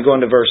that when we go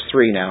into verse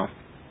 3 now.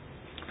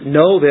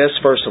 Know this,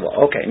 first of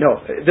all. Okay,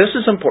 no, this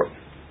is important.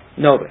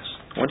 Know this.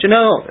 I want you to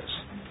know this.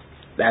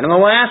 That in the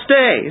last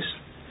days,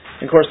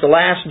 and of course the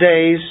last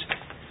days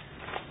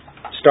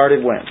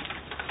started when?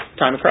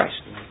 Time of Christ.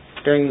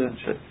 During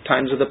the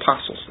times of the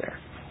apostles there.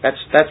 That's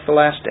the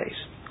last days.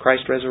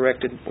 Christ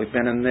resurrected. We've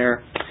been in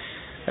there.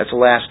 That's the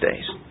last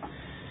days.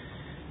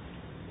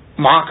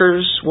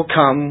 Mockers will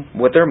come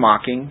with their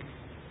mocking,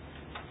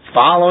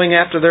 following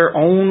after their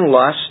own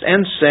lust,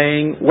 and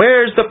saying,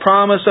 where's the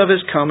promise of His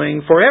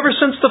coming? For ever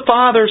since the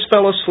fathers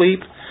fell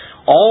asleep,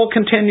 all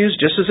continues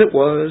just as it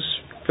was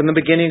from the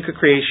beginning of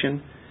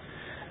creation.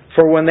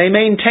 For when they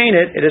maintain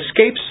it, it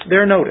escapes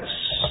their notice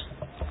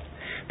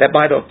that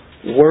by the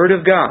Word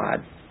of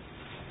God,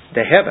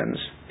 the heavens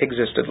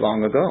existed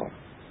long ago,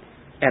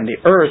 and the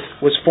earth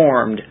was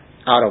formed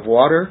out of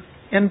water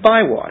and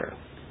by water,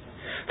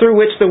 through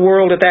which the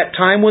world at that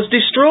time was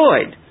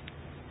destroyed,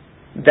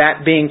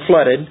 that being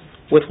flooded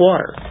with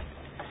water.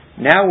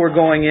 Now we're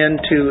going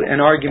into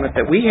an argument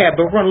that we have,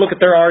 but we're going to look at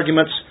their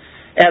arguments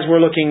as we're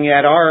looking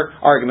at our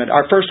argument.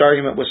 Our first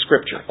argument was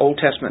Scripture,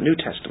 Old Testament, New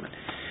Testament.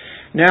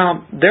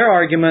 Now, their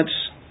arguments,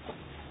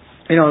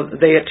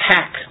 they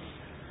attack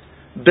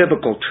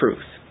biblical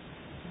truth.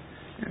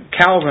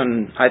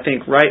 Calvin, I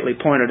think, rightly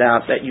pointed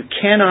out that you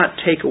cannot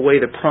take away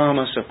the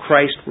promise of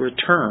Christ's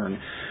return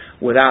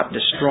without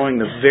destroying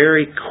the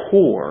very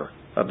core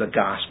of the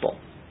gospel.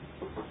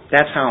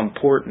 That's how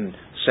important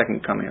the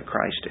second coming of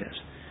Christ is.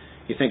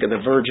 You think of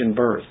the virgin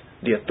birth,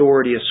 the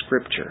authority of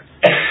Scripture,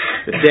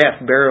 the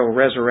death, burial,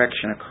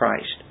 resurrection of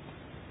Christ.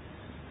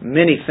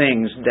 Many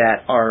things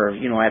that are,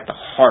 at the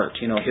heart,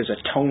 His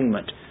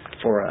atonement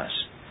for us.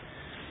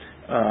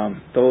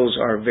 Those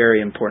are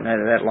very important.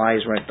 That lies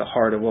right at the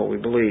heart of what we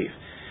believe.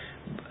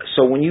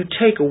 So when you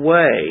take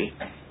away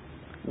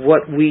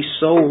what we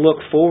so look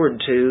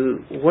forward to,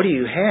 what do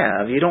you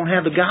have? You don't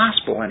have the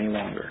gospel any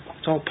longer.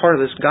 It's all part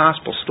of this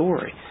gospel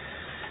story.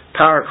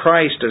 Power of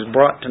Christ is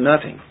brought to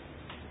nothing.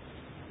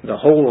 The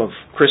whole of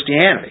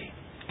Christianity.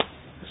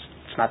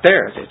 It's not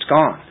there. It's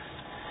gone.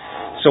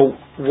 So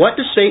what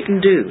does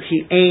Satan do?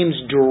 He aims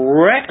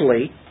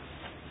directly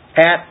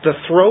at the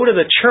throat of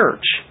the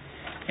church,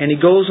 and he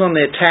goes on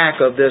the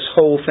attack of this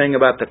whole thing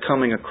about the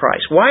coming of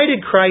Christ. Why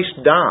did Christ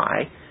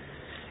die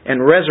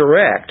and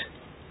resurrect?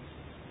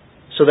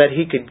 So that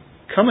He could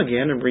come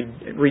again and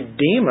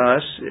redeem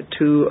us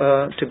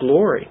to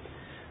glory.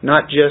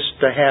 Not just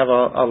to have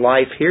a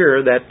life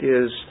here that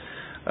is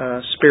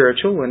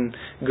spiritual and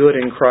good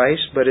in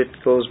Christ, but it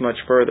goes much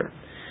further.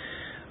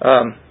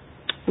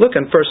 Look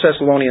in 1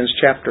 Thessalonians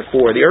chapter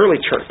 4. The early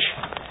church,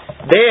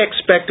 they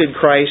expected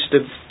Christ to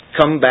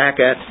come back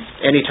at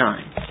any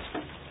time.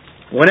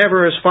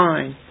 Whenever is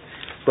fine.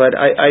 But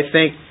I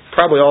think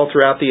probably all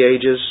throughout the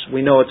ages,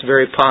 we know it's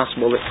very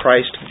possible that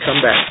Christ can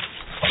come back.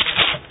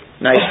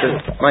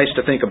 Nice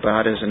to think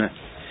about, isn't it?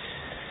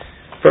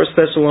 1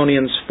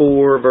 Thessalonians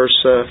 4, verse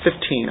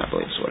 15, I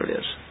believe is what it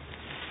is.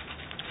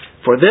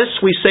 For this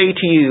we say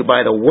to you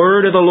by the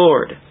word of the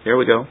Lord, there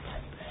we go,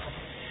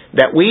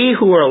 that we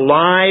who are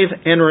alive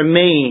and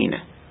remain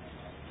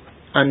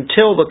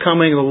until the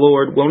coming of the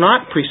Lord will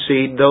not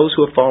precede those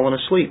who have fallen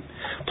asleep.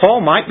 Paul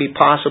might be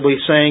possibly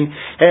saying,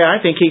 hey,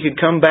 I think he could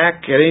come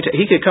back at any time.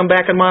 He could come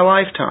back in my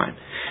lifetime.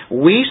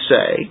 We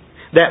say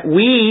that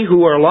we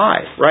who are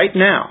alive right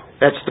now,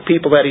 that's the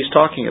people that he's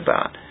talking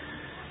about,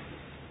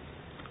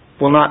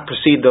 will not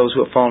precede those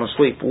who have fallen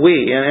asleep.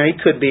 We, and he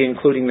could be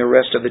including the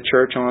rest of the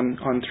church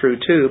on through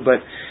too,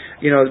 but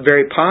it's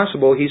very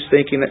possible he's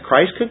thinking that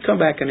Christ could come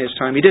back in His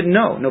time. He didn't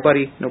know.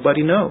 Nobody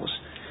knows.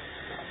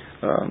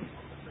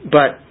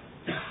 But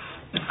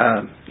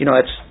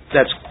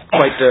that's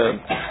quite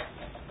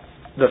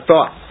the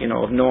thought,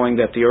 of knowing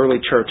that the early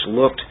church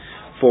looked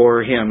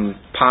for Him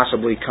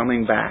possibly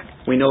coming back.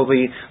 We know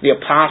the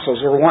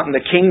apostles were wanting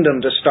the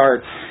kingdom to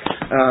start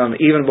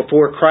even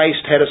before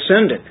Christ had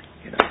ascended.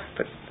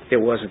 But it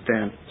wasn't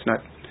then. It's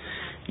not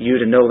you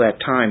to know that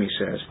time, he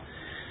says.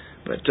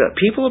 But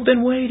people have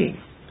been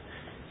waiting.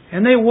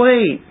 And they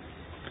wait.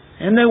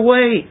 And they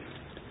wait.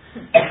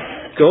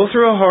 Go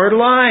through a hard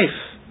life.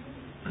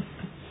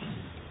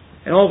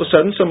 And all of a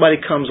sudden somebody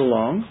comes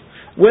along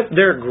with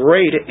their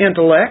great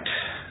intellect.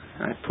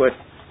 I put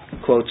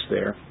quotes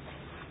there.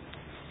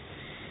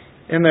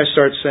 And they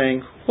start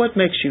saying, what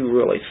makes you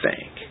really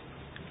think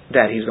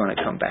that He's going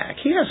to come back?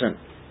 He hasn't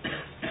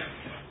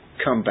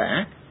come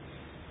back.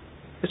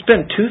 It's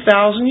been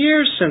 2,000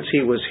 years since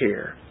He was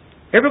here.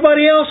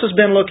 Everybody else has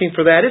been looking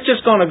for that. It's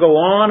just going to go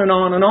on and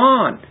on and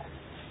on.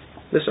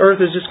 This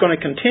earth is just going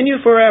to continue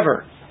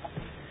forever.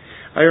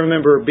 I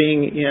remember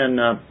being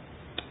in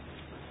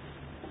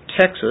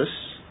Texas.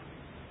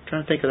 I'm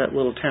trying to think of that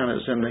little town. It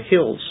was in the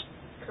hills.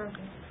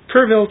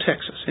 Kerrville,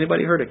 Texas.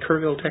 Anybody heard of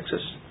Kerrville,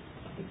 Texas?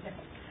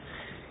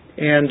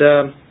 And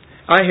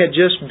I had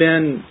just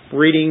been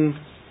reading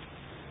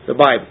the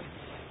Bible.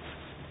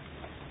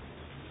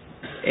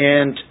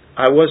 And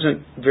I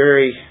wasn't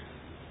very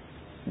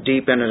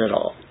deep in it at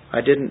all.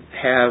 I didn't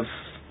have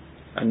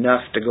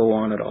enough to go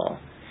on at all.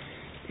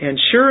 And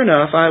sure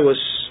enough, I was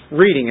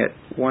reading it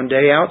one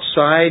day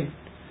outside.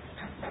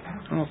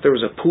 I don't know if there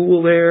was a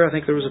pool there. I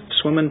think there was a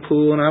swimming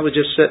pool. And I was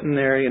just sitting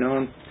there,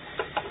 and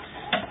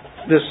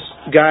this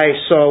guy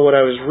saw what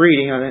I was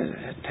reading.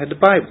 I had the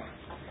Bible.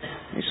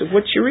 He said,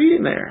 "What you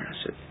reading there?" I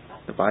said,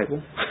 "The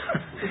Bible."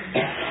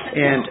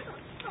 And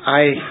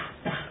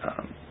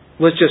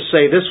let's just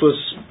say this was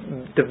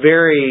the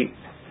very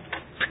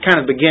kind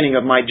of beginning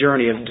of my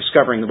journey of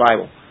discovering the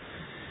Bible.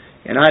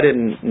 And I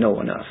didn't know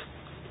enough.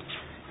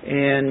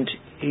 And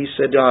he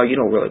said, "Oh, you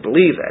don't really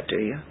believe that, do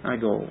you?" I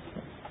go,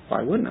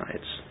 "Why wouldn't I?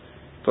 It's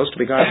supposed to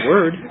be God's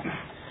Word."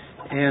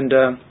 And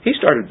he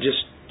started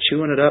just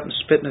chewing it up and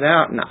spitting it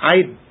out. And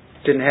I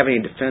didn't have any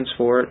defense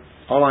for it.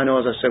 All I know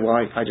is I said,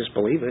 "Well, I just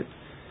believe it."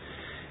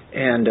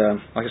 And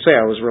like I say,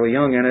 I was really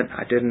young in it.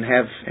 I didn't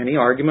have any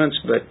arguments,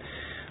 but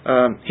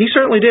he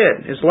certainly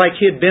did. It's like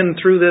he had been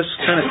through this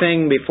kind of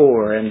thing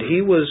before, and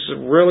he was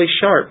really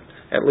sharp.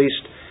 At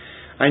least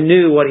I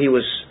knew what he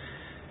was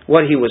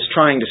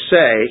trying to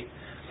say.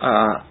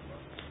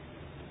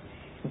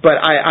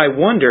 But I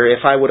wonder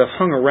if I would have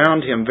hung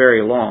around him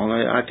very long.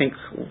 I think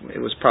it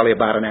was probably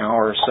about an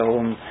hour or so,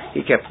 and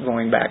he kept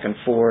going back and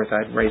forth.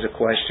 I'd raise a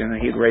question,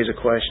 and he'd raise a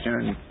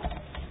question.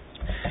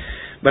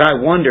 But I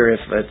wonder if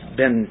it's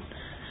been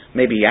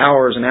maybe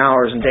hours and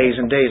hours and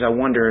days, I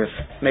wonder if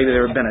maybe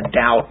there had been a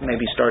doubt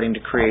maybe starting to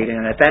create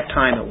in. At that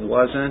time it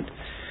wasn't,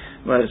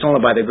 but it's only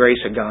by the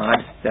grace of God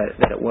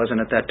that it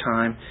wasn't at that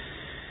time.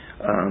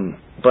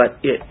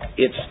 But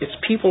it's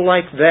people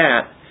like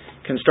that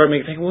can start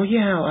making you think, well,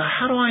 yeah,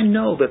 how do I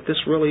know that this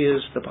really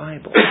is the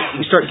Bible?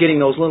 You start getting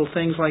those little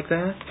things like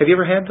that. Have you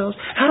ever had those?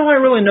 How do I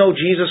really know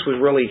Jesus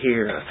was really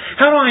here?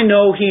 How do I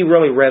know He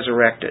really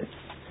resurrected?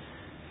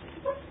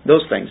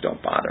 Those things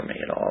don't bother me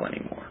at all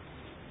anymore.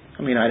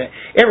 I mean,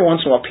 every once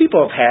in a while,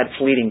 people have had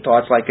fleeting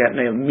thoughts like that, and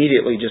they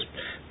immediately just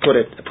put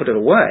it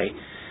away,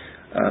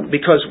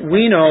 because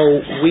we know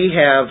we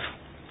have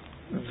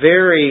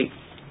very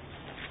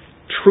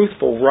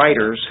truthful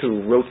writers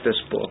who wrote this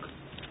book,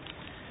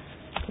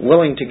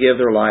 willing to give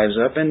their lives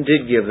up, and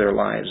did give their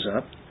lives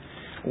up.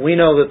 We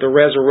know that the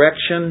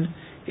resurrection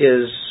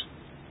is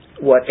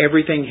what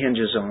everything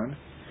hinges on.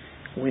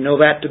 We know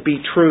that to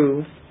be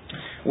true.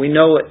 We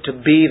know it to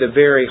be the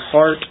very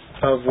heart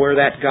of where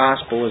that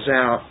gospel is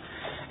at.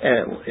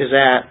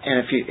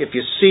 And if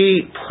you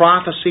see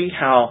prophecy,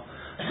 how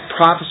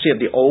prophecy of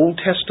the Old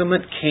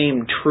Testament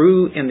came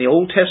true in the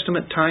Old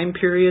Testament time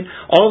period,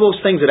 all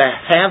those things that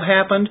have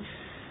happened,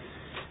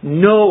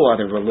 no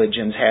other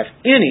religions have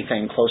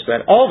anything close to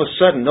that. All of a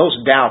sudden, those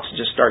doubts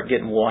just start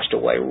getting washed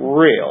away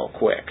real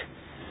quick.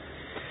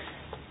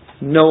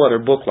 No other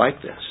book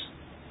like this.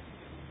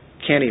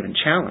 Can't even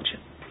challenge it.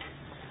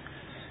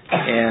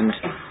 And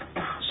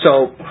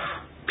so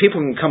people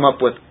can come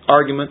up with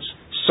arguments,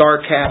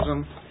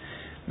 sarcasm.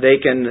 They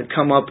can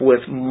come up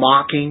with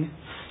mocking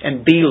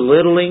and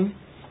belittling,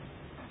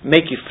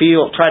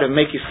 try to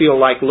make you feel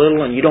like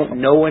little and you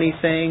don't know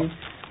anything,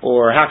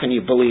 or how can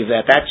you believe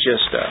that? That's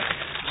just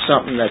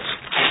something that's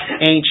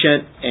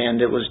ancient,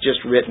 and it was just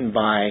written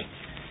by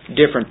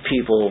different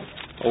people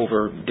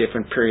over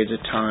different periods of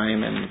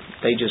time, and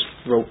they just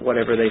wrote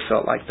whatever they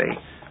felt like they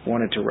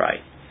wanted to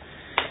write.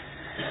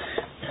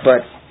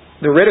 But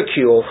the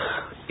ridicule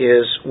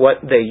is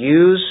what they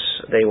use.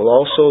 They will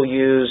also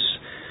use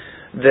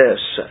this.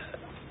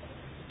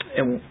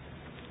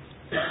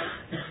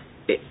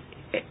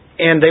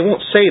 And they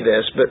won't say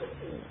this, but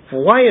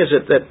why is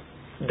it that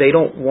they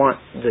don't want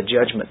the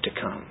judgment to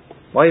come?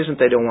 Why isn't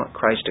they don't want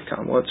Christ to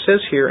come? Well, it says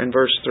here in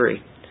verse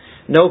 3,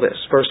 know this,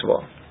 first of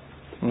all,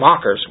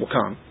 mockers will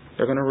come.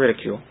 They're going to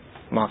ridicule,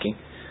 mocking,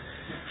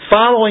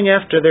 following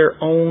after their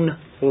own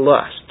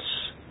lusts.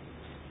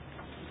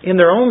 In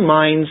their own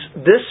minds,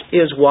 this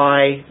is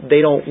why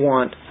they don't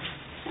want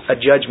a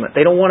judgment.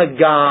 They don't want a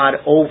God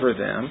over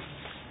them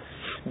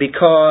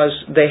because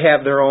they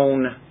have their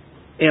own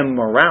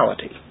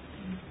immorality.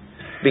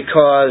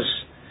 Because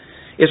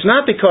it's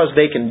not because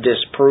they can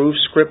disprove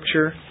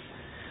Scripture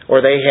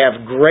or they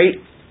have great,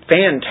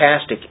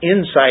 fantastic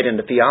insight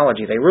into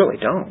theology. They really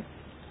don't.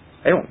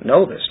 They don't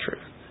know this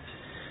truth.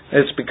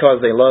 It's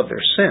because they love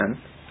their sin.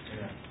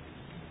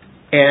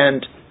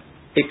 And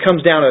it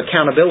comes down to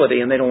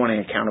accountability, and they don't want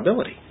any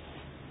accountability.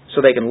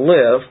 So they can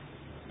live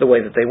the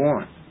way that they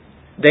want.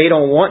 They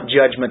don't want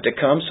judgment to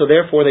come, so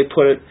therefore they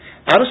put it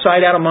out of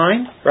sight, out of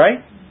mind, right?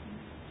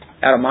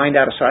 Out of mind,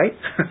 out of sight.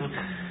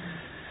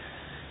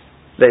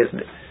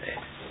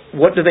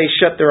 What do they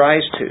shut their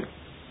eyes to?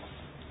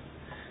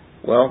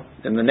 Well,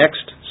 in the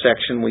next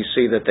section we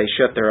see that they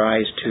shut their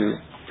eyes to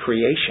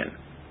creation.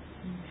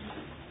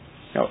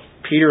 Now,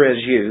 Peter has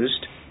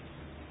used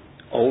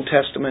Old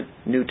Testament,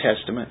 New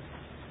Testament.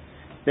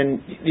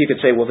 Then you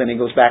could say, well, then he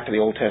goes back to the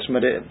Old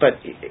Testament.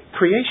 But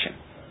creation.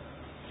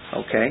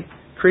 Okay?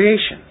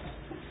 Creation.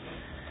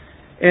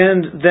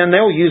 And then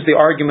they'll use the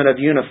argument of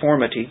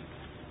uniformity,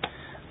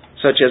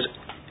 such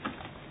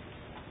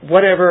as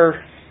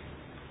whatever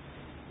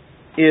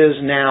is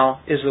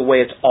now is the way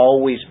it's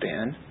always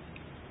been.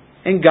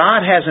 And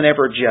God hasn't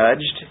ever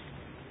judged.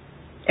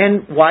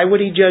 And why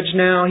would He judge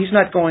now? He's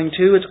not going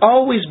to. It's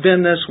always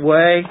been this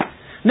way.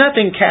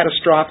 Nothing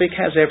catastrophic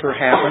has ever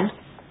happened.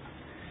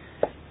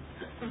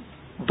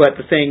 But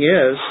the thing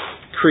is,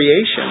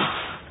 creation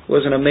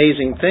was an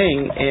amazing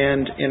thing,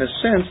 and in a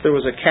sense there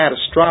was a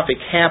catastrophic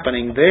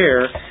happening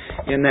there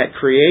in that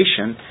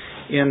creation,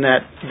 in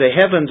that the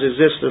heavens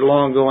existed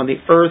long ago and the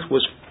earth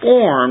was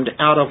formed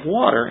out of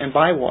water and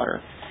by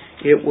water.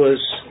 It was,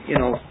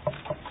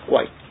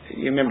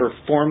 you remember,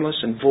 formless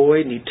and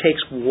void, and He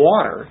takes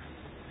water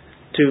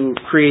to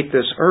create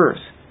this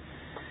earth.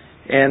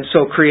 And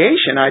so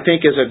creation, I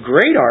think, is a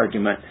great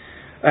argument.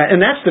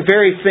 And that's the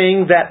very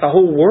thing that the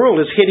whole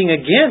world is hitting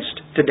against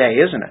today,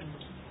 isn't it?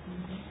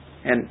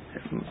 And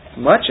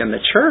much in the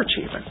church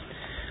even.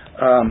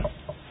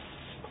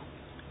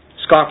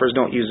 Scoffers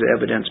don't use the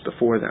evidence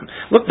before them.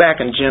 Look back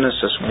in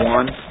Genesis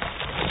 1.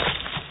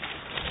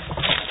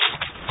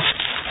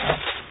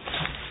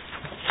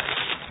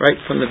 Right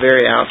from the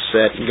very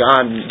outset,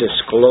 God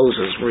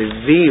discloses,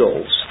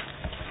 reveals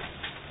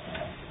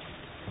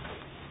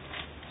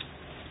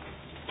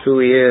who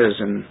He is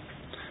and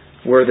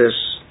where this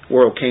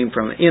world came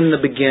from. In the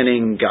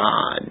beginning,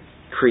 God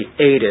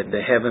created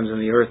the heavens and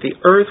the earth. The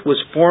earth was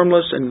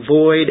formless and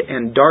void,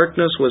 and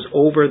darkness was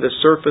over the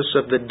surface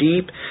of the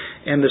deep,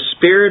 and the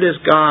Spirit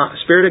of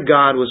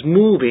God was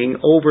moving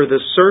over the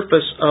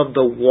surface of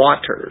the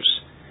waters.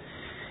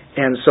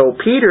 And so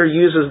Peter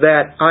uses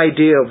that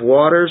idea of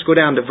waters. Go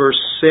down to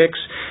verse 6.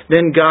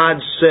 Then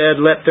God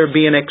said, let there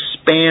be an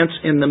expanse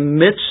in the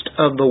midst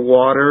of the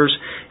waters,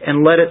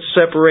 and let it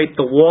separate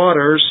the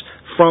waters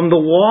from the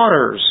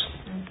waters.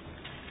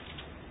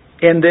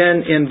 And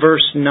then in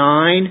verse 9,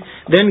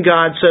 then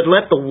God said,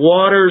 let the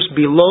waters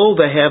below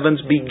the heavens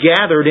be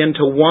gathered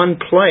into one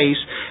place,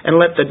 and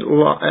let the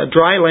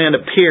dry land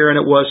appear, and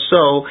it was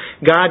so.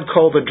 God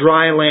called the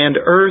dry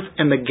land earth,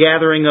 and the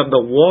gathering of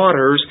the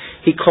waters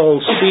He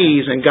called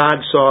seas, and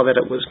God saw that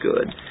it was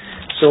good.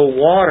 So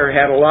water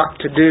had a lot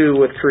to do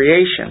with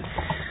creation.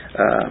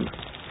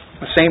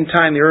 At the same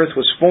time the earth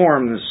was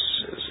formed,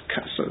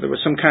 there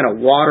was some kind of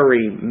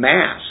watery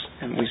mass.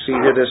 And we see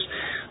here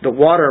the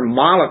water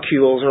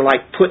molecules are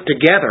like put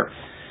together.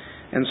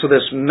 And so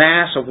this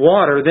mass of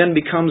water then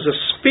becomes a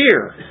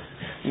sphere.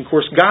 And of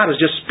course God is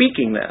just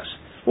speaking this.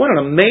 What an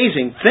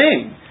amazing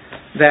thing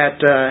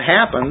that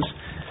happens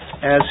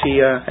as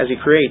He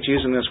creates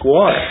using this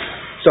water.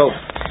 So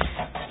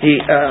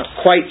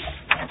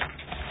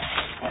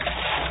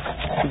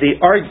the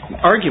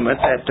argument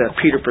that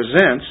Peter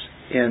presents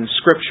in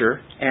Scripture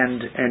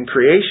and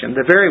creation,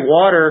 the very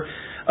water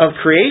of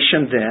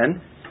creation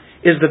then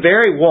is the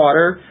very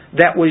water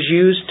that was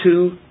used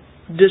to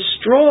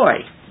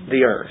destroy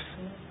the earth.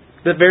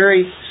 The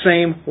very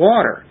same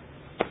water.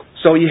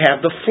 So you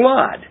have the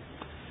flood.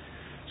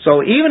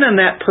 So even in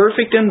that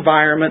perfect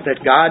environment that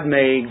God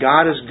made,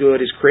 God is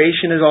good, His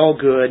creation is all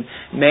good,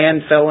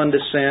 man fell into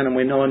sin, and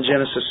we know in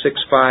Genesis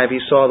 6:5 He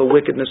saw the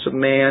wickedness of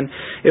man.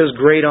 It was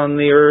great on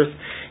the earth,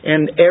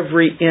 and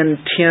every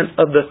intent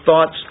of the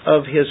thoughts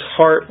of his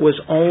heart was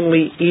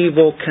only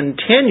evil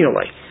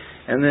continually.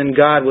 And then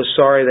God was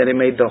sorry that He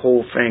made the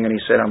whole thing, and He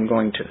said, I'm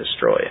going to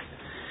destroy it.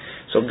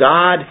 So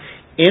God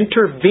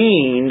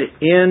intervened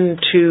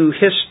into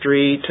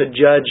history to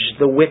judge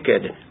the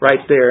wicked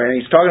right there. And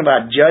He's talking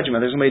about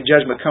judgment. There's going to be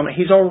judgment coming.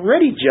 He's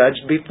already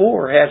judged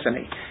before, hasn't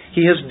He?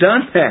 He has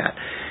done that.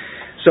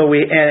 So He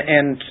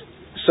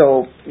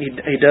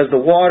does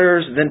the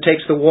waters, then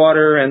takes the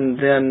water, and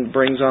then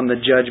brings on the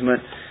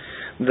judgment.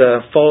 the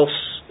false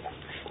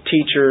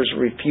teachers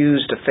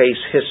refuse to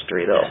face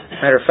history, though.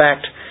 Matter of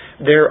fact,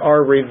 there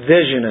are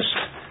revisionists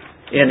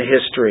in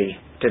history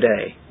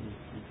today.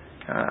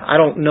 I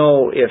don't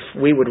know if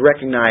we would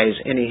recognize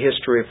any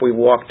history if we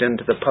walked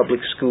into the public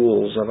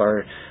schools of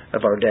our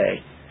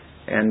day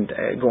and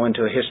go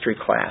into a history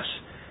class.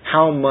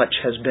 How much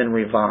has been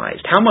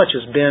revised? How much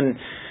has been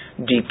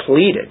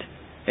depleted?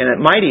 And it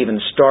might even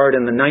start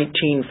in the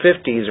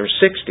 1950s or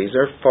 60s,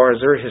 as far as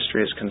their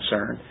history is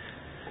concerned.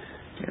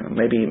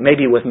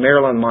 Maybe with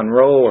Marilyn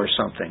Monroe or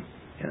something.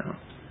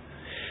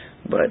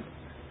 But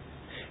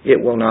it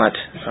will not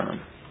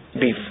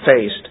be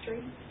faced.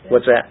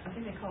 What's that? I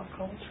think they call it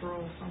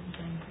cultural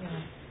something.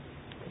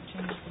 They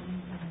changed the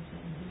name in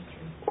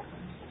history.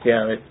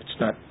 Yeah, it's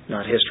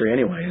not history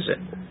anyway, is it?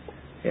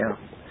 Yeah.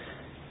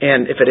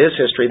 And if it is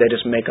history, they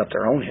just make up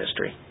their own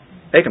history.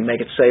 They can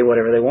make it say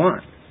whatever they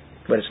want,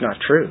 but it's not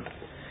true.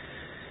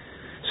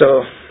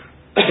 So,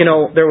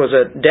 there was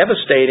a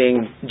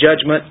devastating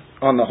judgment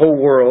on the whole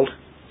world,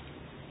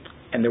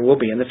 and there will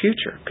be in the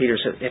future. Peter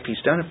said, if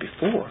He's done it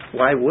before,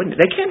 why wouldn't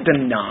He? They can't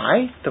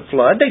deny the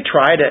flood. They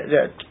try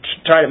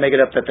to make it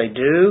up that they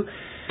do,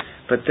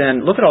 but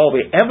then look at all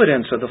the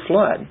evidence of the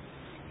flood.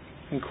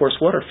 And of course,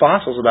 what are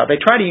fossils about? They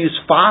try to use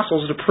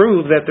fossils to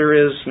prove that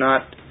there's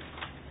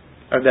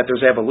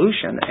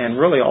evolution,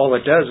 and really all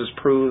it does is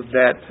prove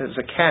that it's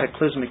a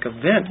cataclysmic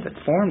event that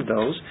formed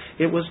those.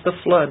 It was the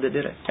flood that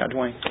did it. Yeah,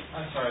 Dwayne.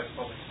 I'm sorry, I've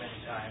spoken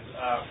many times.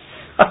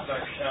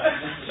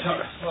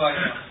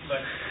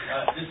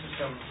 This is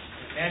from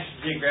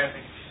National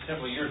Geographic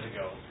several years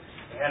ago.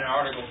 They had an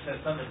article that said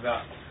something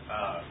about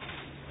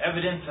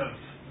evidence of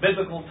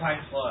biblical type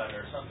flood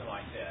or something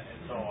like that.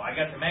 And so I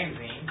got the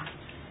magazine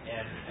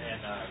and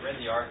read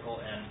the article,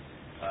 and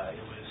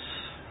it was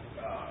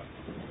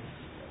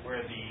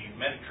where the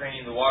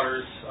Mediterranean, the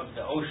waters of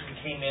the ocean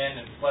came in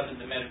and flooded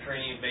the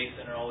Mediterranean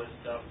basin and all this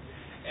stuff.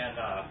 And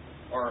I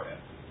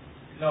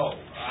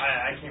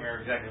can't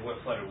remember exactly what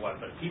flooded what,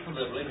 but people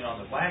that were living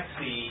on the Black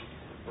Sea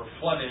were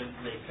flooded.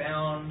 They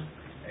found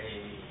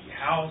a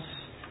house,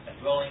 a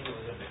dwelling that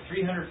was under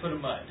 300 foot of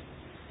mud.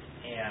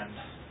 And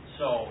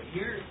so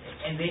here,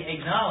 and they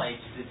acknowledge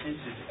that this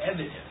is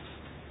evidence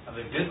of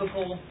a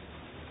biblical,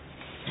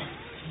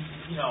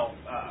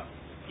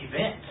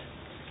 event.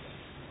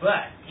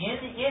 But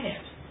in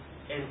it,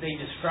 as they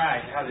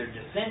describe how they're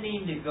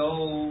descending to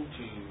go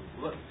to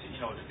look, to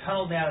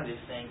tunnel down this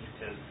thing, it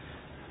says,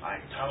 I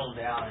tunneled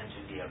down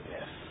into the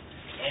abyss,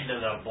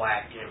 into the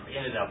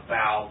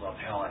bowels of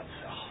hell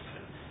itself.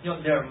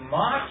 And, they're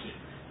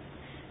mocking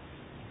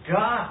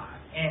God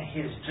and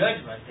His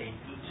judgment. They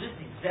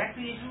just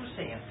exactly as you were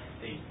saying.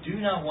 They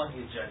do not want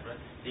His judgment.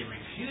 They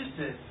refuse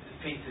to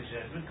face His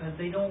judgment because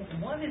they don't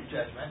want His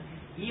judgment,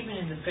 even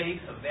in the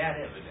face of that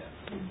evidence.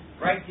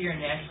 Right there in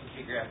National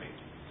Geographic.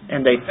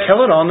 And they tell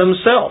it on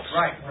themselves.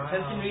 Right.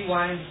 Professing to be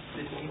wise,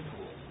 to be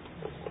fool.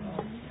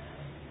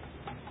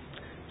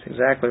 That's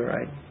exactly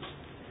right.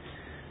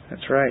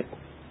 That's right.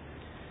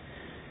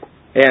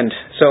 And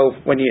so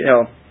when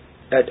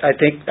I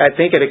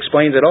think it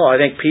explains it all. I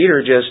think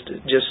Peter just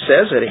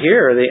says it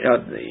here.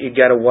 You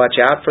got to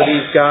watch out for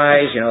these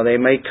guys. They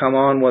may come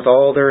on with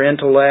all their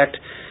intellect,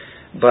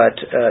 but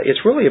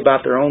it's really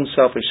about their own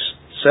selfish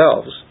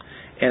selves,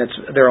 and it's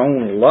their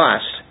own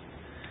lust.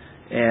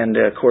 And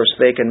of course,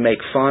 they can make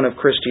fun of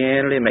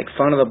Christianity, make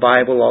fun of the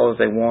Bible all that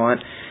they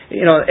want.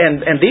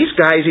 And these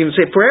guys even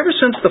say, for ever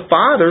since the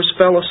fathers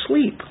fell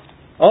asleep,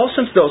 all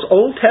since those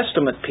Old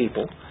Testament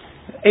people,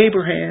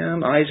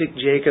 Abraham, Isaac,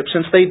 Jacob,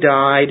 since they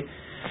died,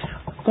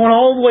 going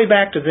all the way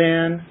back to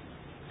then,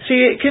 see,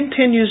 it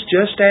continues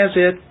just as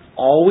it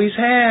always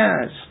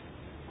has.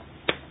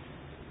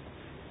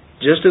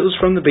 Just as it was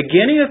from the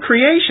beginning of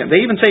creation.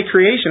 They even say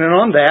creation, and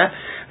on that,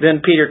 then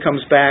Peter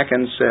comes back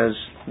and says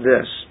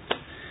this.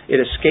 It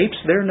escapes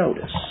their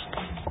notice.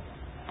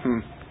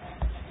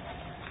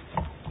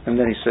 And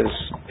then he says,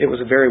 it was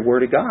the very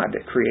Word of God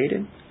that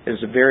created. It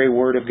was the very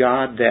Word of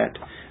God that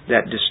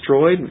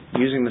destroyed,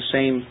 using the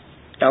same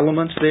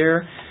elements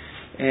there.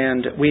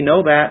 And we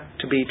know that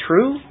to be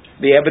true.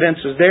 The evidence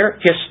is there.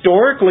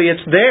 Historically,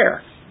 it's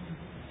there.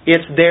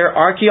 It's there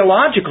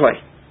archaeologically.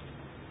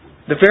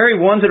 The very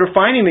ones that are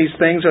finding these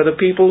things are the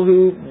people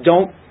who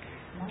don't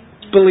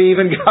believe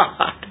in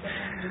God.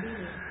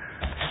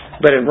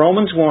 But in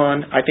Romans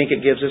 1, I think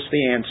it gives us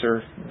the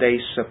answer. They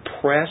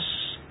suppress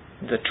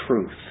the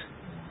truth.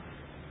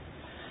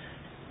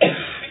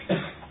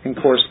 And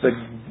of course,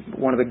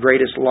 one of the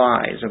greatest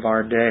lies of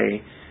our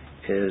day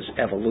is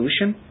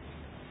evolution.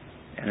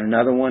 And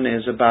another one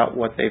is about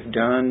what they've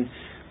done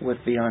with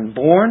the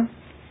unborn.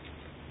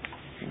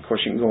 And of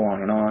course, you can go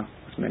on and on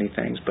with many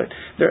things. But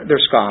they're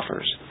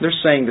scoffers. They're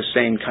saying the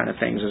same kind of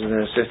things as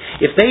this.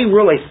 If they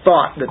really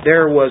thought that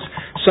there was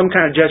some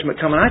kind of judgment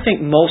coming, I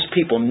think most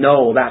people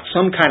know about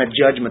some kind of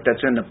judgment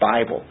that's in the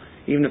Bible.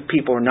 Even if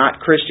people are not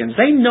Christians,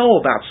 they know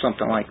about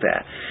something like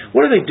that.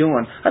 What are they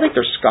doing? I think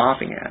they're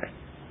scoffing at it.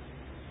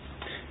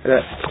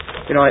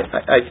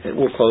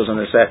 We'll close on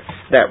this.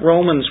 That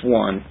Romans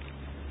 1,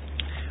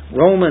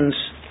 Romans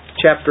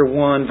chapter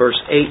 1,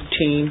 verse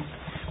 18.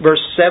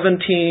 Verse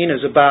 17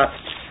 is about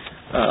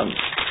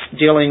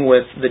dealing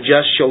with the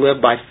just shall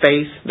live by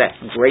faith, that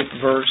great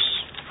verse.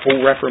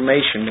 Whole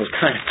Reformation was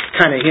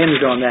kind of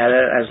hinged on that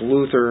as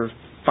Luther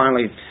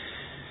finally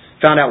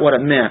found out what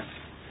it meant.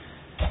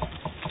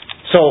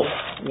 So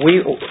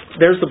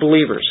there's the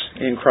believers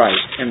in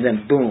Christ, and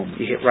then boom,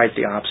 you hit right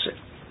the opposite.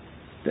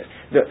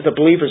 The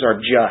believers are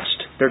just.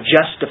 They're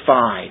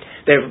justified.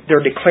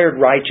 They're declared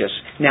righteous.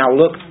 Now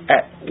look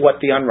at what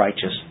the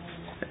unrighteous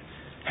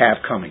have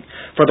coming.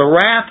 For the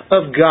wrath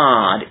of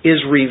God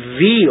is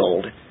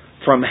revealed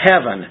from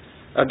heaven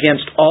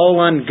against all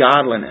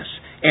ungodliness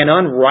and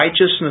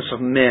unrighteousness of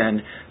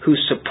men who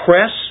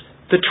suppress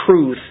the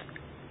truth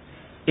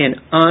in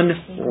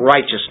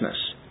unrighteousness.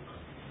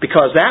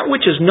 Because that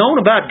which is known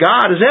about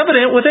God is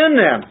evident within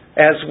them,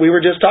 as we were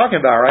just talking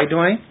about, right,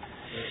 Dwayne?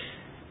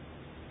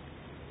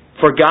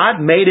 For God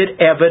made it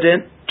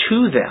evident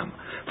to them.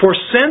 For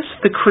since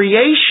the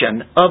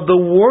creation of the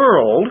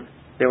world,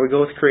 there we go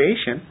with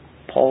creation,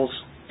 Paul's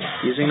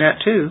using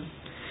that too,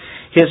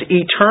 His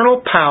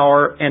eternal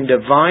power and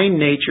divine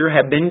nature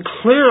have been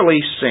clearly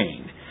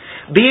seen,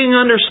 being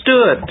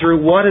understood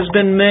through what has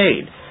been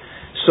made,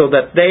 so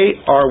that they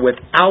are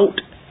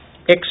without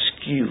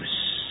excuse.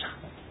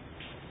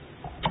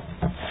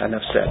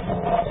 Enough said.